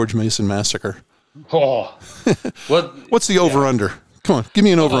night, the George Mason Massacre. Oh. What's the over-under? Come on, give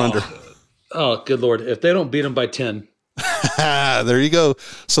me an over-under. Oh, good Lord. If they don't beat them by 10. There you go.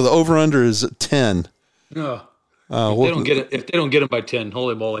 So the over-under is 10. No. If they don't get them by 10,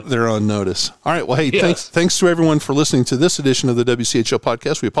 holy moly. They're on notice. All right. Well, hey, thanks to everyone for listening to this edition of the Wchl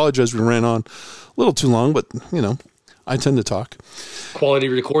Podcast. We apologize we ran on a little too long, but, I tend to talk. Quality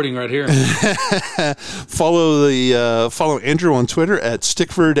recording right here. Follow Andrew on Twitter at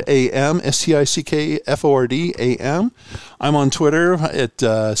StickfordAM, StickfordAM. I'm on Twitter at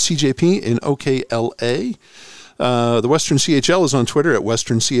CJP and OKLA. The Western CHL is on Twitter at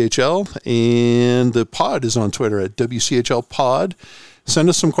Western CHL, and the pod is on Twitter at WCHL Pod. Send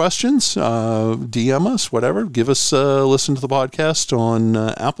us some questions, DM us, whatever. Give us a listen to the podcast on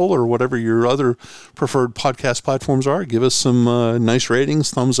Apple or whatever your other preferred podcast platforms are. Give us some nice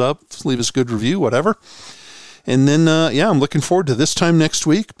ratings, thumbs up, leave us a good review, whatever. And then, I'm looking forward to this time next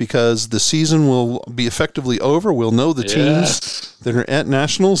week because the season will be effectively over. We'll know the teams that are at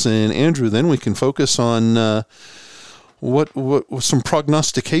nationals, and Andrew, then we can focus on what some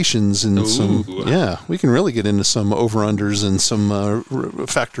prognostications and we can really get into some over-unders and some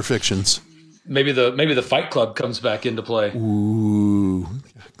factor fictions. Maybe the Fight Club comes back into play. Ooh,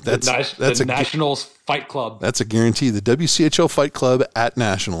 that's the Nationals Fight Club. That's a guarantee. The WCHL Fight Club at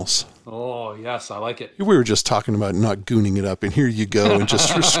Nationals. Oh yes, I like it. We were just talking about not gooning it up, and here you go and just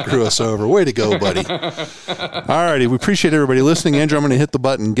screw us over. Way to go, buddy. All righty, we appreciate everybody listening. Andrew, I'm going to hit the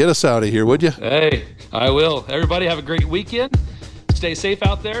button. Get us out of here, would you? Hey, I will. Everybody have a great weekend. Stay safe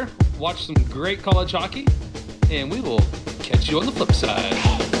out there. Watch some great college hockey, and we will catch you on the flip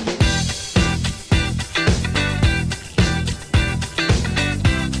side.